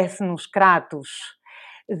του έθνους κράτους.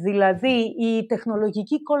 Δηλαδή, η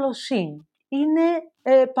τεχνολογική κολοσσή είναι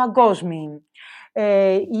παγκόσμιοι.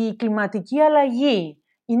 Η κλιματική αλλαγή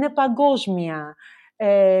είναι παγκόσμια.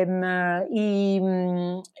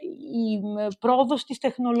 Η πρόοδος της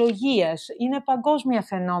τεχνολογίας είναι παγκόσμια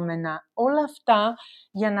φαινόμενα. Όλα αυτά,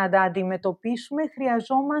 για να τα αντιμετωπίσουμε,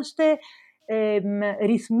 χρειαζόμαστε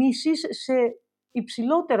ρυθμίσεις σε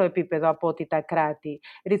υψηλότερο επίπεδο από ό,τι τα κράτη.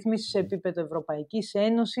 Ρυθμίσεις σε επίπεδο Ευρωπαϊκής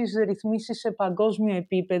Ένωσης, ρυθμίσεις σε παγκόσμιο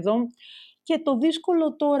επίπεδο. Και το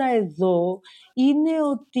δύσκολο τώρα εδώ είναι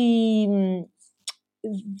ότι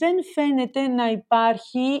δεν φαίνεται να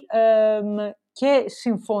υπάρχει και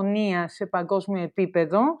συμφωνία σε παγκόσμιο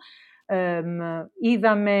επίπεδο.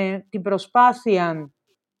 Είδαμε την προσπάθεια,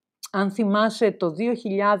 αν θυμάσαι, το 2008-2009,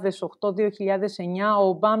 ο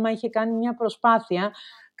Ομπάμα είχε κάνει μια προσπάθεια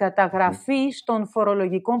καταγραφής των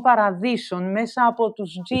φορολογικών παραδείσων μέσα από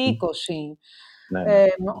τους G20,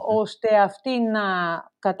 ώστε αυτοί να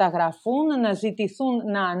καταγραφούν, να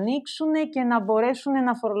ζητηθούν να ανοίξουν και να μπορέσουν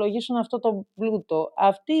να φορολογήσουν αυτό το πλούτο.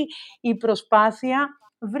 Αυτή η προσπάθεια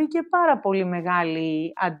βρήκε πάρα πολύ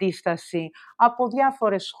μεγάλη αντίσταση από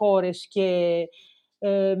διάφορες χώρες και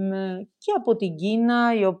από την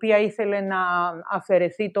Κίνα, η οποία ήθελε να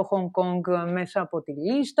αφαιρεθεί το Χονγκ Κονγκ μέσα από τη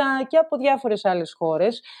λίστα, και από διάφορες άλλες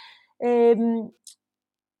χώρες.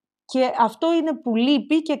 Και αυτό είναι που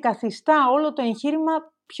λείπει και καθιστά όλο το εγχείρημα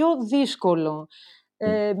πιο δύσκολο.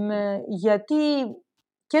 Γιατί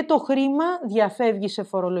και το χρήμα διαφεύγει σε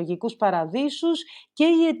φορολογικούς παραδείσους και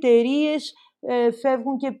οι εταιρείες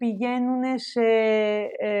φεύγουν και πηγαίνουν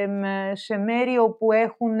σε μέρη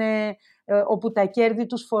όπου τα κέρδη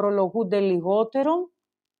τους φορολογούνται λιγότερο,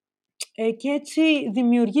 και έτσι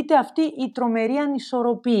δημιουργείται αυτή η τρομερή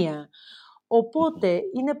ανισορροπία. Οπότε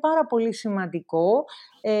είναι πάρα πολύ σημαντικό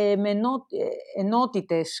με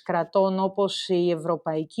ενότητες κρατών όπως η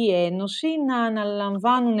Ευρωπαϊκή Ένωση να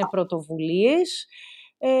αναλαμβάνουν πρωτοβουλίες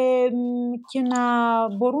και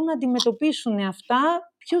να μπορούν να αντιμετωπίσουν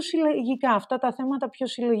αυτά τα θέματα πιο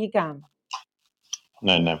συλλογικά.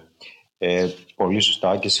 Ναι. Πολύ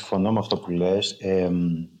σωστά και συμφωνώ με αυτό που λες.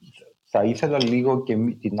 Θα ήθελα λίγο και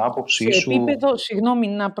την άποψή σου... Σε επίπεδο, συγγνώμη,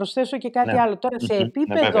 να προσθέσω και κάτι άλλο. Τώρα, σε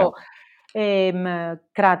επίπεδο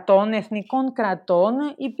κρατών, εθνικών κρατών,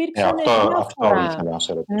 υπήρξαν διάφορα... Αυτό ήθελα να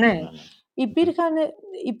σε ρωτήσω. Ναι.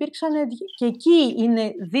 Υπήρξαν και εκεί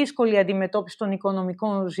είναι δύσκολη η αντιμετώπιση των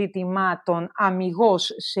οικονομικών ζητημάτων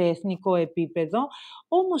αμιγώς σε εθνικό επίπεδο,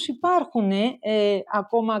 όμως υπάρχουν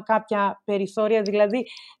ακόμα κάποια περιθώρια, δηλαδή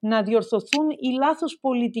να διορθωθούν οι λάθος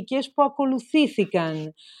πολιτικές που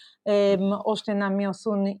ακολουθήθηκαν, ώστε να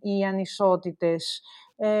μειωθούν οι ανισότητες.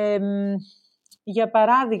 Για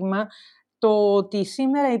παράδειγμα, το ότι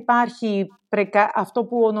σήμερα υπάρχει αυτό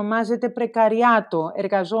που ονομάζεται πρεκαριάτο,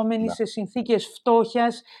 εργαζόμενοι σε συνθήκες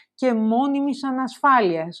φτώχειας και μόνιμης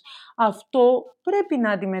ανασφάλειας. Αυτό πρέπει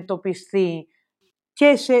να αντιμετωπιστεί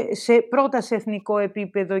και πρώτα σε εθνικό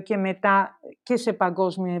επίπεδο και μετά και σε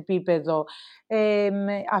παγκόσμιο επίπεδο.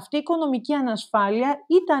 Αυτή η οικονομική ανασφάλεια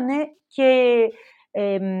ήταν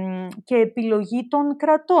και επιλογή των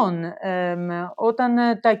κρατών.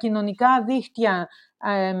 Όταν τα κοινωνικά δίκτυα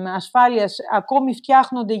ασφάλειας ακόμη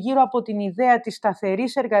φτιάχνονται γύρω από την ιδέα της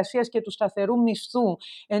σταθερής εργασίας και του σταθερού μισθού,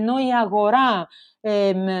 ενώ η αγορά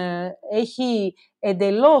έχει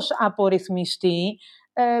εντελώς απορριθμιστεί,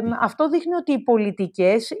 αυτό δείχνει ότι οι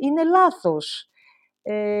πολιτικές είναι λάθος.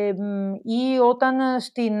 Ή όταν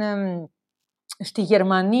στη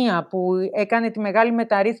Γερμανία, που έκανε τη μεγάλη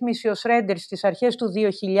μεταρρύθμιση ο Σρέντερ στις αρχές του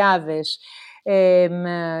 2000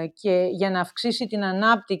 και για να αυξήσει την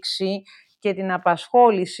ανάπτυξη και την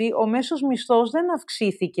απασχόληση, ο μέσος μισθός δεν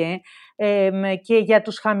αυξήθηκε και για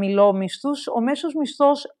τους χαμηλόμισθους ο μέσος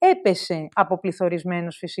μισθός έπεσε,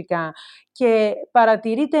 αποπληθωρισμένος φυσικά, και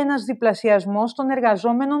παρατηρείται ένας διπλασιασμός των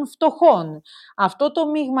εργαζόμενων φτωχών. Αυτό το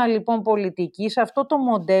μείγμα λοιπόν πολιτικής, αυτό το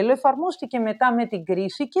μοντέλο εφαρμόστηκε μετά με την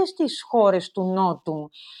κρίση και στις χώρες του Νότου,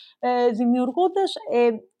 δημιουργώντας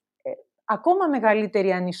ακόμα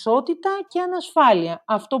μεγαλύτερη ανισότητα και ανασφάλεια.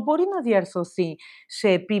 Αυτό μπορεί να διαρθωθεί σε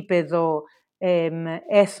επίπεδο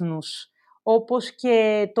έθνους, όπως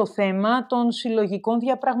και το θέμα των συλλογικών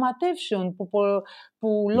διαπραγματεύσεων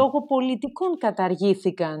που λόγω πολιτικών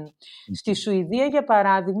καταργήθηκαν. Στη Σουηδία, για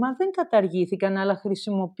παράδειγμα, δεν καταργήθηκαν, αλλά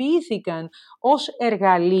χρησιμοποιήθηκαν ως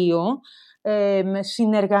εργαλείο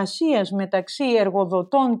συνεργασίας μεταξύ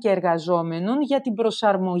εργοδοτών και εργαζόμενων για την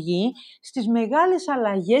προσαρμογή στις μεγάλες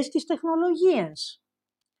αλλαγές της τεχνολογίας.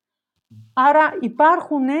 Άρα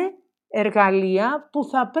υπάρχουν εργαλεία που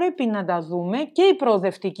θα πρέπει να τα δούμε, και η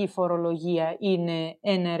προοδευτική φορολογία είναι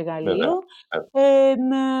ένα εργαλείο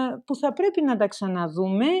που θα πρέπει να τα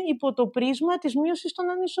ξαναδούμε υπό το πρίσμα της μείωσης των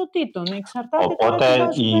ανισοτήτων. Εξαρτάται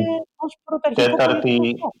ως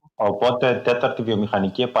πρωταρχικό. Οπότε, τέταρτη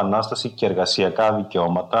βιομηχανική επανάσταση και εργασιακά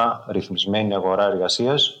δικαιώματα, ρυθμισμένη αγορά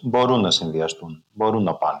εργασίας, μπορούν να συνδυαστούν, μπορούν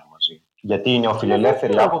να πάνε μαζί. Γιατί η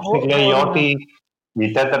νεοφιλελεύθερη άποψη λέει ότι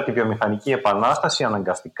η τέταρτη βιομηχανική επανάσταση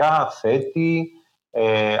αναγκαστικά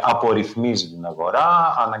απορριθμίζει την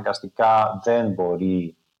αγορά, αναγκαστικά δεν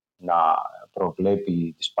μπορεί να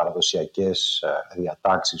προβλέπει τις παραδοσιακές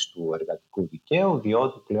διατάξεις του εργατικού δικαίου,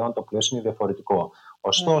 διότι πλέον το πλαίσιο είναι διαφορετικό.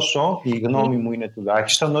 Ωστόσο, η γνώμη μου είναι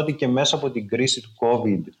τουλάχιστον ότι και μέσα από την κρίση του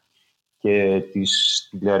COVID και της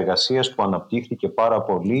τηλεεργασίας που αναπτύχθηκε πάρα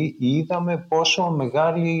πολύ, είδαμε πόσο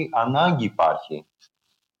μεγάλη ανάγκη υπάρχει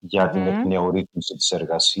για την εκ νέου ρύθμιση της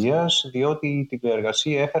εργασίας, διότι η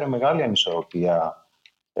τηλεεργασία έφερε μεγάλη ανισορροπία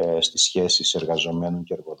στις σχέσεις εργαζομένων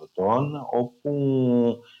και εργοδοτών, όπου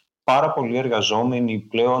πάρα πολλοί εργαζόμενοι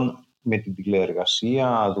πλέον με την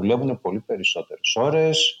τηλεεργασία δουλεύουν πολύ περισσότερες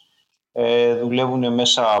ώρες, δουλεύουν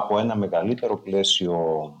μέσα από ένα μεγαλύτερο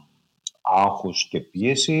πλαίσιο άγχους και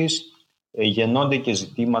πίεσης, γεννώνται και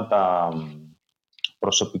ζητήματα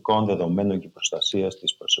προσωπικών δεδομένων και προστασίας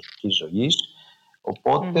της προσωπικής ζωής.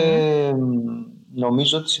 Οπότε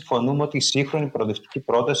νομίζω ότι συμφωνούμε ότι η σύγχρονη προοδευτική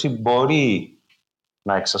πρόταση μπορεί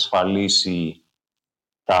να εξασφαλίσει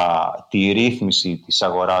τη ρύθμιση της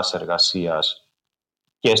αγοράς εργασίας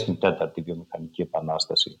και στην τέταρτη βιομηχανική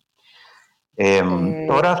επανάσταση.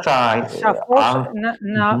 Τώρα θα... Σαφώς,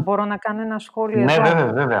 μπορώ να κάνω ένα σχόλιο ναι,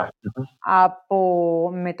 εδώ. βέβαια.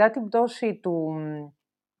 Μετά την πτώση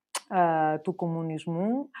του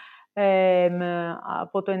κομμουνισμού,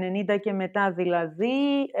 από το 1990 και μετά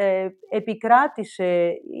δηλαδή,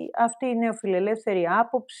 επικράτησε αυτή η νεοφιλελεύθερη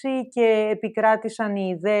άποψη και επικράτησαν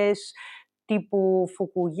οι ιδέες τύπου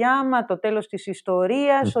Φουκουγιάμα, το τέλος της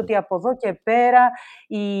ιστορίας, ότι από εδώ και πέρα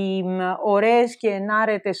οι ωραίες και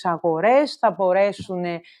ενάρετες αγορές θα μπορέσουν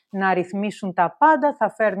να ρυθμίσουν τα πάντα, θα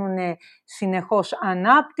φέρνουν συνεχώς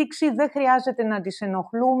ανάπτυξη, δεν χρειάζεται να τις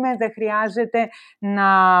ενοχλούμε, δεν χρειάζεται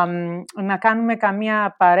να κάνουμε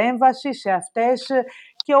καμία παρέμβαση σε αυτές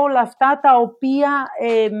και όλα αυτά τα οποία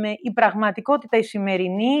η πραγματικότητα η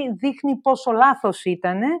σημερινή δείχνει πόσο λάθος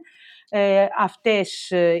ήτανε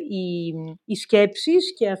αυτές οι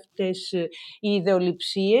σκέψεις και αυτές οι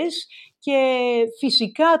ιδεολειψίες και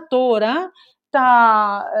φυσικά τώρα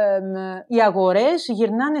οι αγορές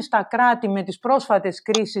γυρνάνε στα κράτη με τις πρόσφατες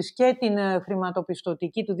κρίσεις και την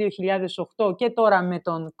χρηματοπιστωτική του 2008 και τώρα με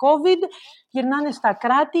τον COVID, γυρνάνε στα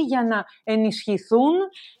κράτη για να ενισχυθούν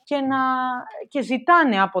και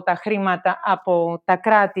ζητάνε από τα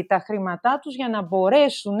κράτη τα χρήματά τους για να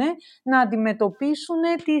μπορέσουν να αντιμετωπίσουν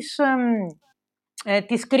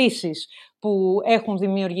τις κρίσεις που έχουν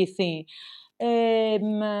δημιουργηθεί.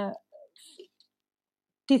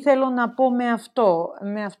 Τι θέλω να πω με αυτό?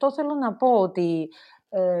 Με αυτό θέλω να πω ότι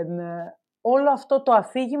όλο αυτό το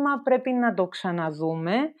αφήγημα πρέπει να το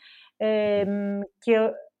ξαναδούμε και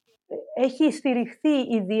έχει στηριχθεί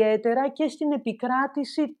ιδιαίτερα και στην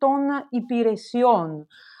επικράτηση των υπηρεσιών.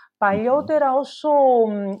 Παλιότερα όσο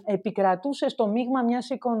επικρατούσε στο μείγμα μιας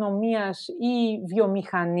οικονομίας η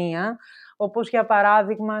βιομηχανία, όπως για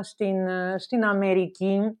παράδειγμα στην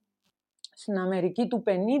Αμερική, στην Αμερική του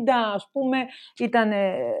 50, ας πούμε,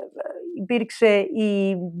 υπήρξε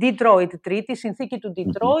η Detroit Treaty, η συνθήκη του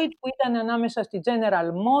Detroit, που ήταν ανάμεσα στη General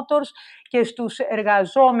Motors και στους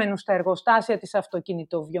εργαζόμενους στα εργοστάσια της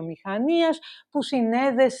αυτοκινητοβιομηχανίας, που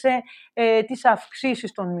συνέδεσε τις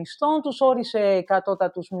αυξήσεις των μισθών τους, όρισε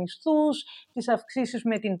κατώτατους μισθούς, τις αυξήσεις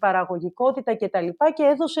με την παραγωγικότητα κτλ. Και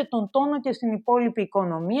έδωσε τον τόνο και στην υπόλοιπη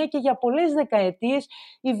οικονομία και για πολλές δεκαετίες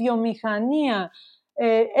η βιομηχανία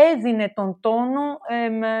έδινε τον τόνο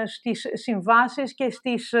στις συμβάσεις και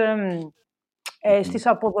στις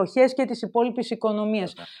αποδοχές και της υπόλοιπης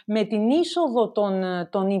οικονομίας. Με την είσοδο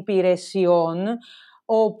των υπηρεσιών,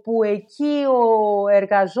 όπου εκεί ο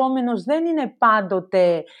εργαζόμενος δεν είναι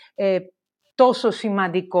πάντοτε τόσο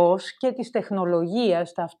σημαντικός και της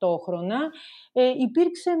τεχνολογίας ταυτόχρονα,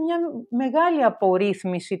 υπήρξε μια μεγάλη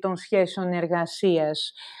απορρίθμιση των σχέσεων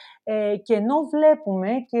εργασίας. Και ενώ βλέπουμε,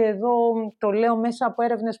 και εδώ το λέω μέσα από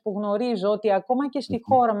έρευνες που γνωρίζω, ότι ακόμα και στη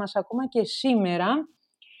χώρα μας, ακόμα και σήμερα,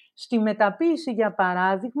 στη μεταποίηση, για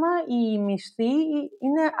παράδειγμα, οι μισθοί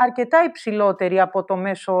είναι αρκετά υψηλότεροι από το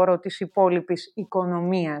μέσο όρο της υπόλοιπης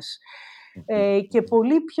οικονομίας. Και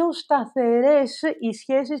πολύ πιο σταθερές οι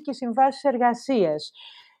σχέσεις και οι συμβάσεις εργασίας.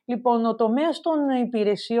 Λοιπόν, ο τομέας των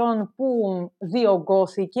υπηρεσιών που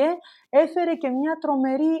διωγγώθηκε έφερε και μια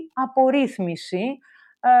τρομερή απορρίθμιση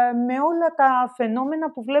με όλα τα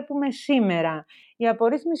φαινόμενα που βλέπουμε σήμερα. Η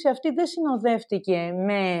απορρίθμιση αυτή δεν συνοδεύτηκε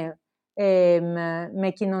με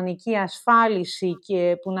κοινωνική ασφάλιση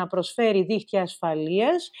και που να προσφέρει δίχτυα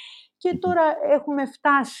ασφαλείας και τώρα έχουμε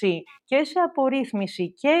φτάσει και σε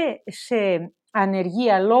απορρίθμιση και σε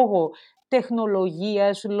ανεργία λόγω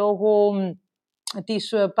τεχνολογίας, λόγω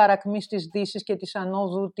της παρακμής της Δύσης και της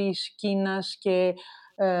ανόδου της Κίνας και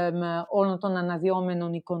όλων των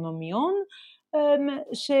αναδυόμενων οικονομιών.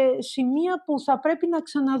 σε σημεία που θα πρέπει να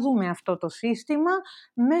ξαναδούμε αυτό το σύστημα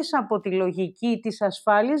μέσα από τη λογική της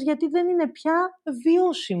ασφάλειας, γιατί δεν είναι πια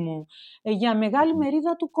βιώσιμο για μεγάλη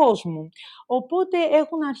μερίδα του κόσμου. Οπότε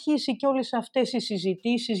έχουν αρχίσει και όλες αυτές οι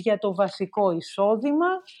συζητήσεις για το βασικό εισόδημα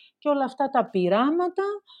και όλα αυτά τα πειράματα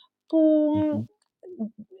που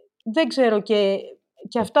δεν ξέρω,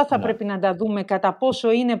 και αυτά θα πρέπει να τα δούμε κατά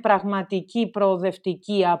πόσο είναι πραγματική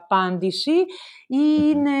προοδευτική απάντηση ή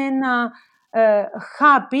είναι ένα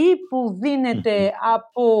χάπι που δίνεται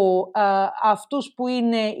από αυτούς που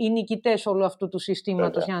είναι οι νικητές όλου αυτού του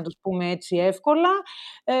συστήματος, για να τους πούμε έτσι εύκολα,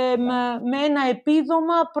 με ένα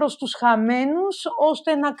επίδομα προς τους χαμένους,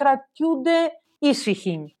 ώστε να κρατιούνται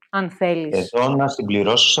ήσυχοι, αν θέλεις. Εδώ να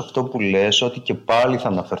συμπληρώσω σε αυτό που λες, ότι και πάλι θα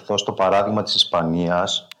αναφερθώ στο παράδειγμα της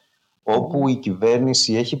Ισπανίας, όπου η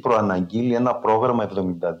κυβέρνηση έχει προαναγγείλει ένα πρόγραμμα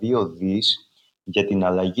 72 δις για την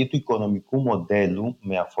αλλαγή του οικονομικού μοντέλου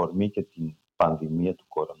με αφορμή και την πανδημία του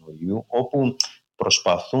κορονοϊού, όπου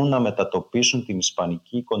προσπαθούν να μετατοπίσουν την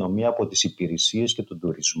ισπανική οικονομία από τις υπηρεσίες και τον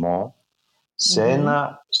τουρισμό σε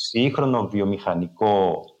ένα σύγχρονο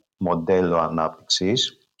βιομηχανικό μοντέλο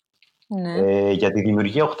ανάπτυξης, για τη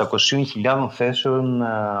δημιουργία 800.000 θέσεων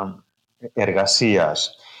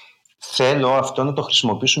εργασίας. Θέλω αυτό να το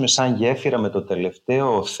χρησιμοποιήσουμε σαν γέφυρα με το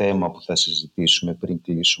τελευταίο θέμα που θα συζητήσουμε πριν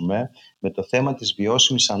κλείσουμε, με το θέμα της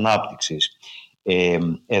βιώσιμης ανάπτυξης.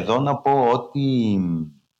 Εδώ να πω ότι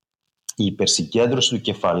η υπερσυγκέντρωση του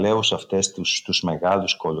κεφαλαίου σε αυτές τους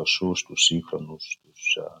μεγάλους κολοσσούς, τους σύγχρονους,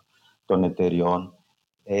 των εταιριών,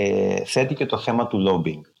 θέτει και το θέμα του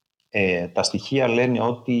lobbying. Τα στοιχεία λένε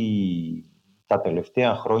ότι τα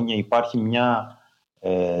τελευταία χρόνια υπάρχει μια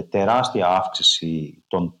τεράστια αύξηση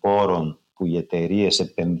των πόρων που οι εταιρείες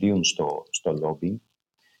επενδύουν στο lobbying,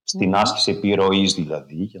 στην άσκηση επιρροής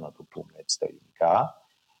δηλαδή, για να το πούμε έτσι στα ελληνικά.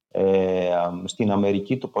 Στην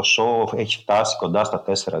Αμερική το ποσό έχει φτάσει κοντά στα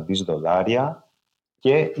 4 δις δολάρια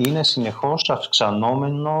και είναι συνεχώς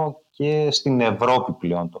αυξανόμενο και στην Ευρώπη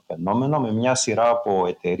πλέον το φαινόμενο, με μια σειρά από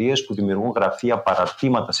εταιρείες που δημιουργούν γραφεία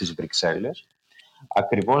παραρτήματα στις Βρυξέλλες,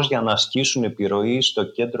 ακριβώς για να ασκήσουν επιρροή στο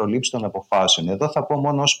κέντρο λήψης των αποφάσεων. Εδώ θα πω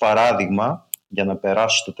μόνο ως παράδειγμα, για να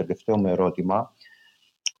περάσω στο τελευταίο μου ερώτημα,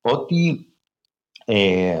 ότι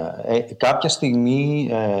κάποια στιγμή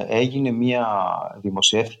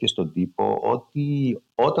δημοσιεύτηκε στον τύπο ότι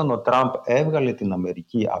όταν ο Τραμπ έβγαλε την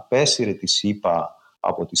Αμερική, απέσυρε τη ΣΥΠΑ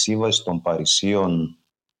από τη Σύμβαση των Παρισίων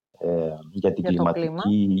για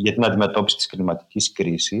την αντιμετώπιση της κλιματικής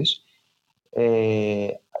κρίσης,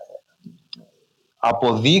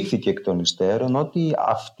 αποδείχθηκε εκ των υστέρων ότι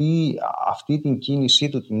αυτή την κίνησή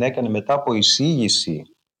του την έκανε μετά από εισήγηση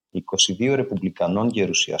 22 ρεπουμπλικανών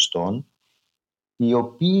γερουσιαστών, οι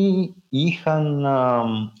οποίοι είχαν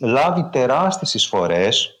λάβει τεράστιες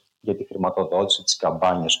εισφορές για τη χρηματοδότηση της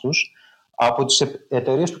καμπάνιας τους από τις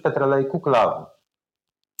εταιρείες του πετρελαϊκού κλάδου.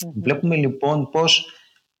 Βλέπουμε λοιπόν πως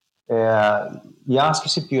η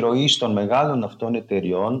άσκηση επιρροής των μεγάλων αυτών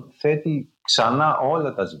εταιριών θέτει ξανά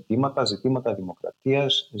όλα τα ζητήματα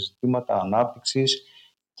δημοκρατίας, ζητήματα ανάπτυξης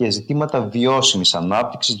και ζητήματα βιώσιμης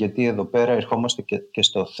ανάπτυξης, γιατί εδώ πέρα ερχόμαστε και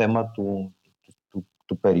στο θέμα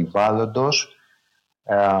του περιβάλλοντος,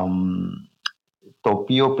 το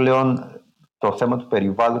οποίο πλέον το θέμα του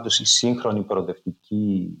περιβάλλοντος, η σύγχρονη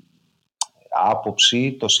προοδευτική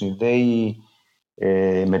άποψη, το συνδέει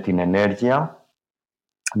με την ενέργεια,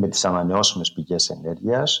 με τις ανανεώσιμες πηγές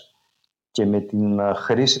ενέργειας και με την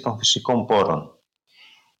χρήση των φυσικών πόρων.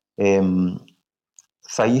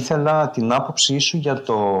 Θα ήθελα την άποψή σου για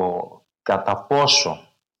το κατά πόσο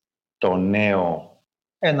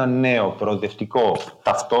ένα νέο προοδευτικό,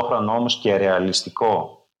 ταυτόχρονα όμως και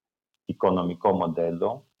ρεαλιστικό οικονομικό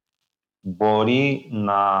μοντέλο μπορεί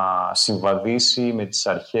να συμβαδίσει με τις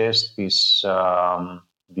αρχές της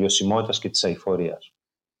βιωσιμότητας και της αειφορίας.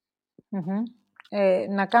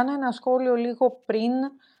 Να κάνω ένα σχόλιο λίγο πριν,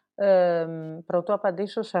 πρωτού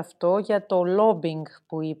απαντήσω σε αυτό, για το lobbying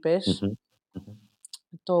που είπες,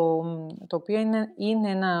 το οποίο είναι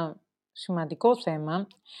ένα σημαντικό θέμα,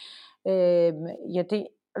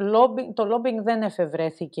 γιατί το lobbying δεν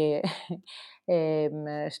εφευρέθηκε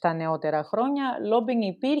στα νεότερα χρόνια. Lobbying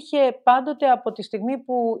υπήρχε πάντοτε από τη στιγμή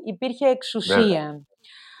που υπήρχε εξουσία.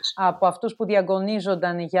 Από αυτούς που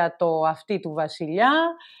διαγωνίζονταν για το αυτί του βασιλιά,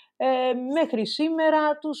 μέχρι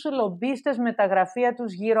σήμερα τους λομπίστες με τα γραφεία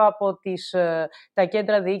τους γύρω από τα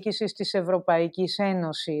κέντρα διοίκησης της Ευρωπαϊκής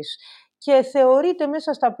Ένωσης. Και θεωρείται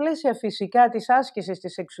μέσα στα πλαίσια φυσικά της άσκησης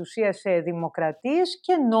της εξουσίας σε δημοκρατίες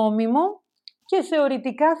και νόμιμο και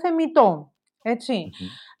θεωρητικά θεμιτό. Έτσι.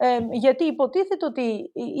 Γιατί υποτίθεται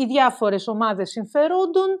ότι οι διάφορες ομάδες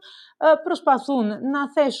συμφερόντων προσπαθούν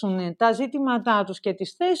να θέσουν τα ζήτηματά τους και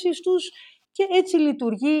τις θέσεις τους και έτσι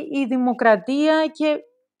λειτουργεί η δημοκρατία και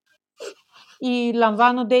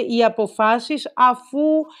λαμβάνονται οι αποφάσεις αφού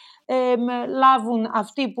λάβουν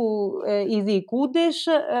αυτοί που οι διοικούντες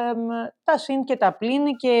τα συν και τα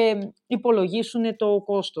πλην και υπολογίσουν το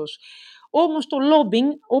κόστος. Όμως το lobbying,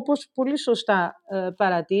 όπως πολύ σωστά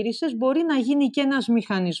παρατήρησες, μπορεί να γίνει και ένας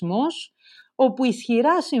μηχανισμός όπου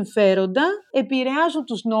ισχυρά συμφέροντα επηρεάζουν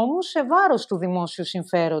τους νόμους σε βάρος του δημόσιου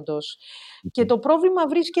συμφέροντος. Και το πρόβλημα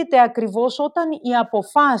βρίσκεται ακριβώς όταν οι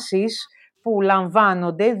αποφάσεις που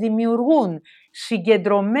λαμβάνονται δημιουργούν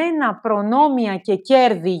συγκεντρωμένα προνόμια και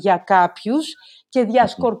κέρδη για κάποιους και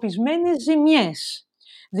διασκορπισμένες ζημιές.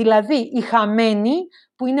 Δηλαδή, οι χαμένοι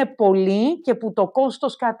που είναι πολλοί και που το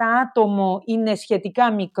κόστος κατά άτομο είναι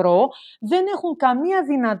σχετικά μικρό, δεν έχουν καμία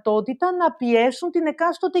δυνατότητα να πιέσουν την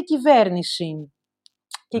εκάστοτε κυβέρνηση.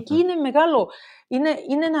 Και εκεί είναι μεγάλο,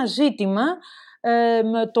 είναι ένα ζήτημα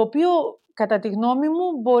το οποίο κατά τη γνώμη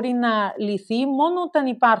μου μπορεί να λυθεί μόνο όταν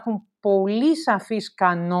υπάρχουν πολύ σαφείς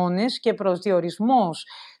κανόνες και προσδιορισμός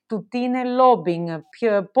του τι είναι lobbying,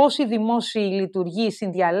 πώς οι δημόσιοι λειτουργοί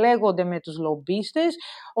συνδιαλέγονται με τους λομπίστες,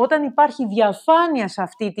 όταν υπάρχει διαφάνεια σε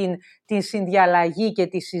αυτή την συνδιαλλαγή και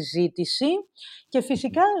τη συζήτηση και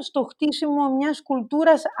φυσικά στο χτίσιμο μιας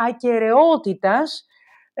κουλτούρας ακεραιότητας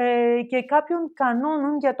και κάποιων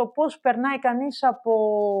κανόνων για το πώς περνάει κανείς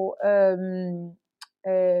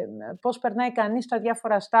πώς περνάει κανείς στα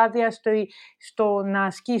διάφορα στάδια στο να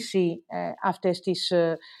ασκήσει αυτές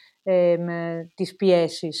τις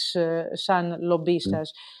πιέσεις σαν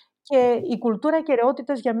λομπίστας. Και η κουλτούρα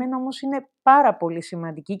ακεραιότητας για μένα όμως είναι πάρα πολύ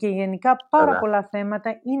σημαντική και γενικά πάρα πολλά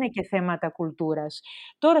θέματα είναι και θέματα κουλτούρας.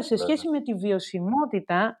 Τώρα, σε σχέση με τη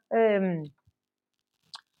βιωσιμότητα,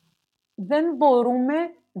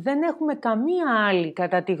 δεν έχουμε καμία άλλη,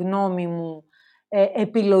 κατά τη γνώμη μου,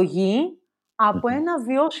 επιλογή από ένα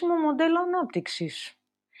βιώσιμο μοντέλο ανάπτυξης.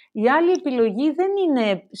 Η άλλη επιλογή δεν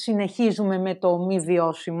είναι συνεχίζουμε με το μη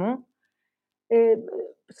βιώσιμο.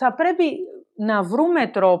 Θα πρέπει να βρούμε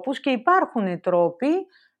τρόπους και υπάρχουν τρόποι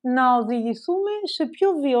να οδηγηθούμε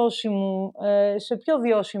σε πιο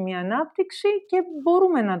βιώσιμη ανάπτυξη και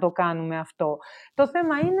μπορούμε να το κάνουμε αυτό. Το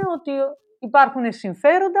θέμα είναι ότι υπάρχουν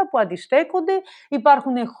συμφέροντα που αντιστέκονται,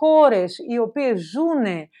 υπάρχουν χώρες οι οποίες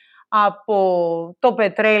ζουν από το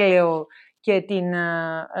πετρέλαιο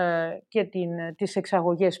και τις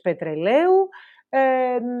εξαγωγές πετρελαίου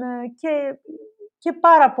και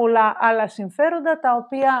πάρα πολλά άλλα συμφέροντα τα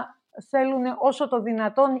οποία θέλουν όσο το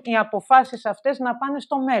δυνατόν οι αποφάσεις αυτές να πάνε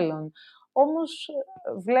στο μέλλον. Όμως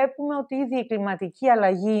βλέπουμε ότι ήδη η κλιματική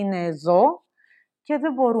αλλαγή είναι εδώ και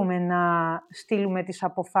δεν μπορούμε να στείλουμε τις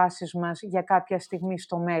αποφάσεις μας για κάποια στιγμή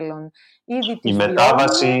στο μέλλον. Ήδη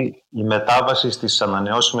η μετάβαση στις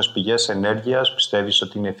ανανεώσιμες πηγές ενέργειας πιστεύεις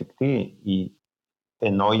ότι είναι εφικτή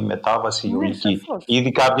ενώ η μετάβαση υλική?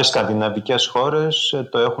 Ήδη κάποιες σκανδιναβικές χώρες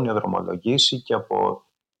το έχουν δρομολογήσει και από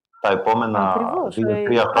τα επόμενα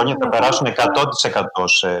 2-3 χρόνια θα περάσουν 100%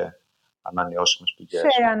 σε ανανεώσιμες πηγές. Σε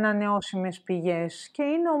ανανεώσιμες πηγές. Και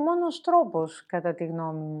είναι ο μόνος τρόπος, κατά τη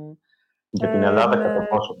γνώμη μου. Για την Ελλάδα, κατά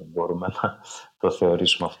πόσο μπορούμε να το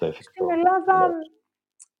θεωρήσουμε αυτό εφικτό? Στην Ελλάδα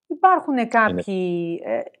υπάρχουν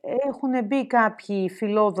έχουν μπει κάποιοι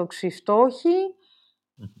φιλόδοξοι στόχοι.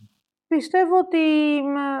 Πιστεύω ότι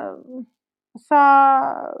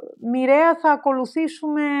μοιραία θα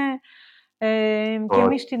ακολουθήσουμε και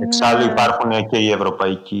εμείς την... Εξάλλου υπάρχουν και η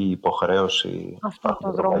ευρωπαϊκή υποχρέωση. Αυτό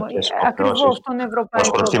το δρόμο. Ακριβώς τον ευρωπαϊκό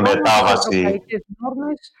δρόμο, τις ευρωπαϊκές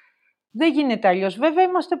νόρμες. Δεν γίνεται αλλιώς. Βέβαια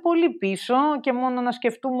είμαστε πολύ πίσω και μόνο να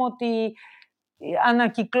σκεφτούμε ότι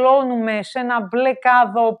ανακυκλώνουμε σε ένα μπλε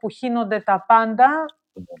κάδο που χύνονται τα πάντα.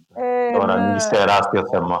 Τώρα είναι τεράστιο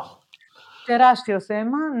θέμα. Τεράστιο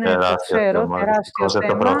θέμα, ναι, το ξέρω, τεράστιο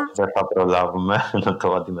θέμα. Δεν θα προλάβουμε να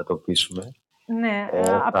το αντιμετωπίσουμε. Ναι,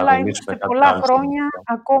 απλά είμαστε πολλά χρόνια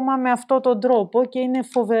ακόμα με αυτόν τον τρόπο και είναι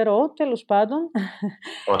φοβερό, τέλος πάντων.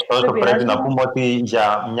 Ωστόσο, πρέπει να πούμε ότι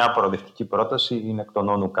για μια προοδευτική πρόταση είναι εκ των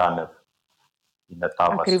όνου κάνευ. Η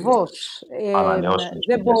μετάβαση. Ακριβώς.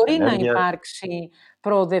 Δεν μπορεί να υπάρξει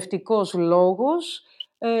προοδευτικός λόγος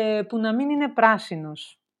που να μην είναι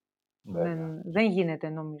πράσινος. Δεν γίνεται,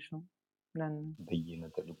 νομίζω. Δεν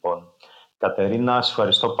γίνεται, λοιπόν. Κατερίνα, σε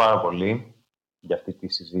ευχαριστώ πάρα πολύ για αυτή τη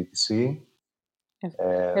συζήτηση.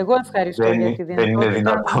 Εγώ ευχαριστώ για τη δυνατότητα. Δεν είναι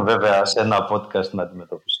δυνατόν βέβαια σε ένα podcast να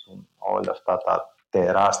αντιμετωπιστούν όλα αυτά τα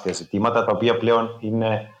τεράστια ζητήματα, τα οποία πλέον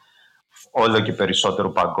είναι όλο και περισσότερο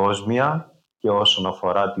παγκόσμια και όσον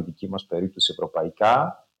αφορά τη δική μας περίπτωση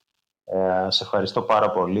ευρωπαϊκά. Σε ευχαριστώ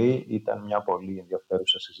πάρα πολύ. Ήταν μια πολύ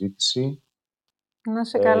ενδιαφέρουσα συζήτηση. Να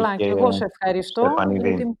είσαι καλά. Και εγώ σε ευχαριστώ.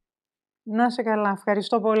 Να είσαι καλά.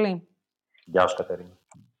 Ευχαριστώ πολύ. Γεια σου, Κατερίνα.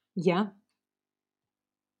 Γεια.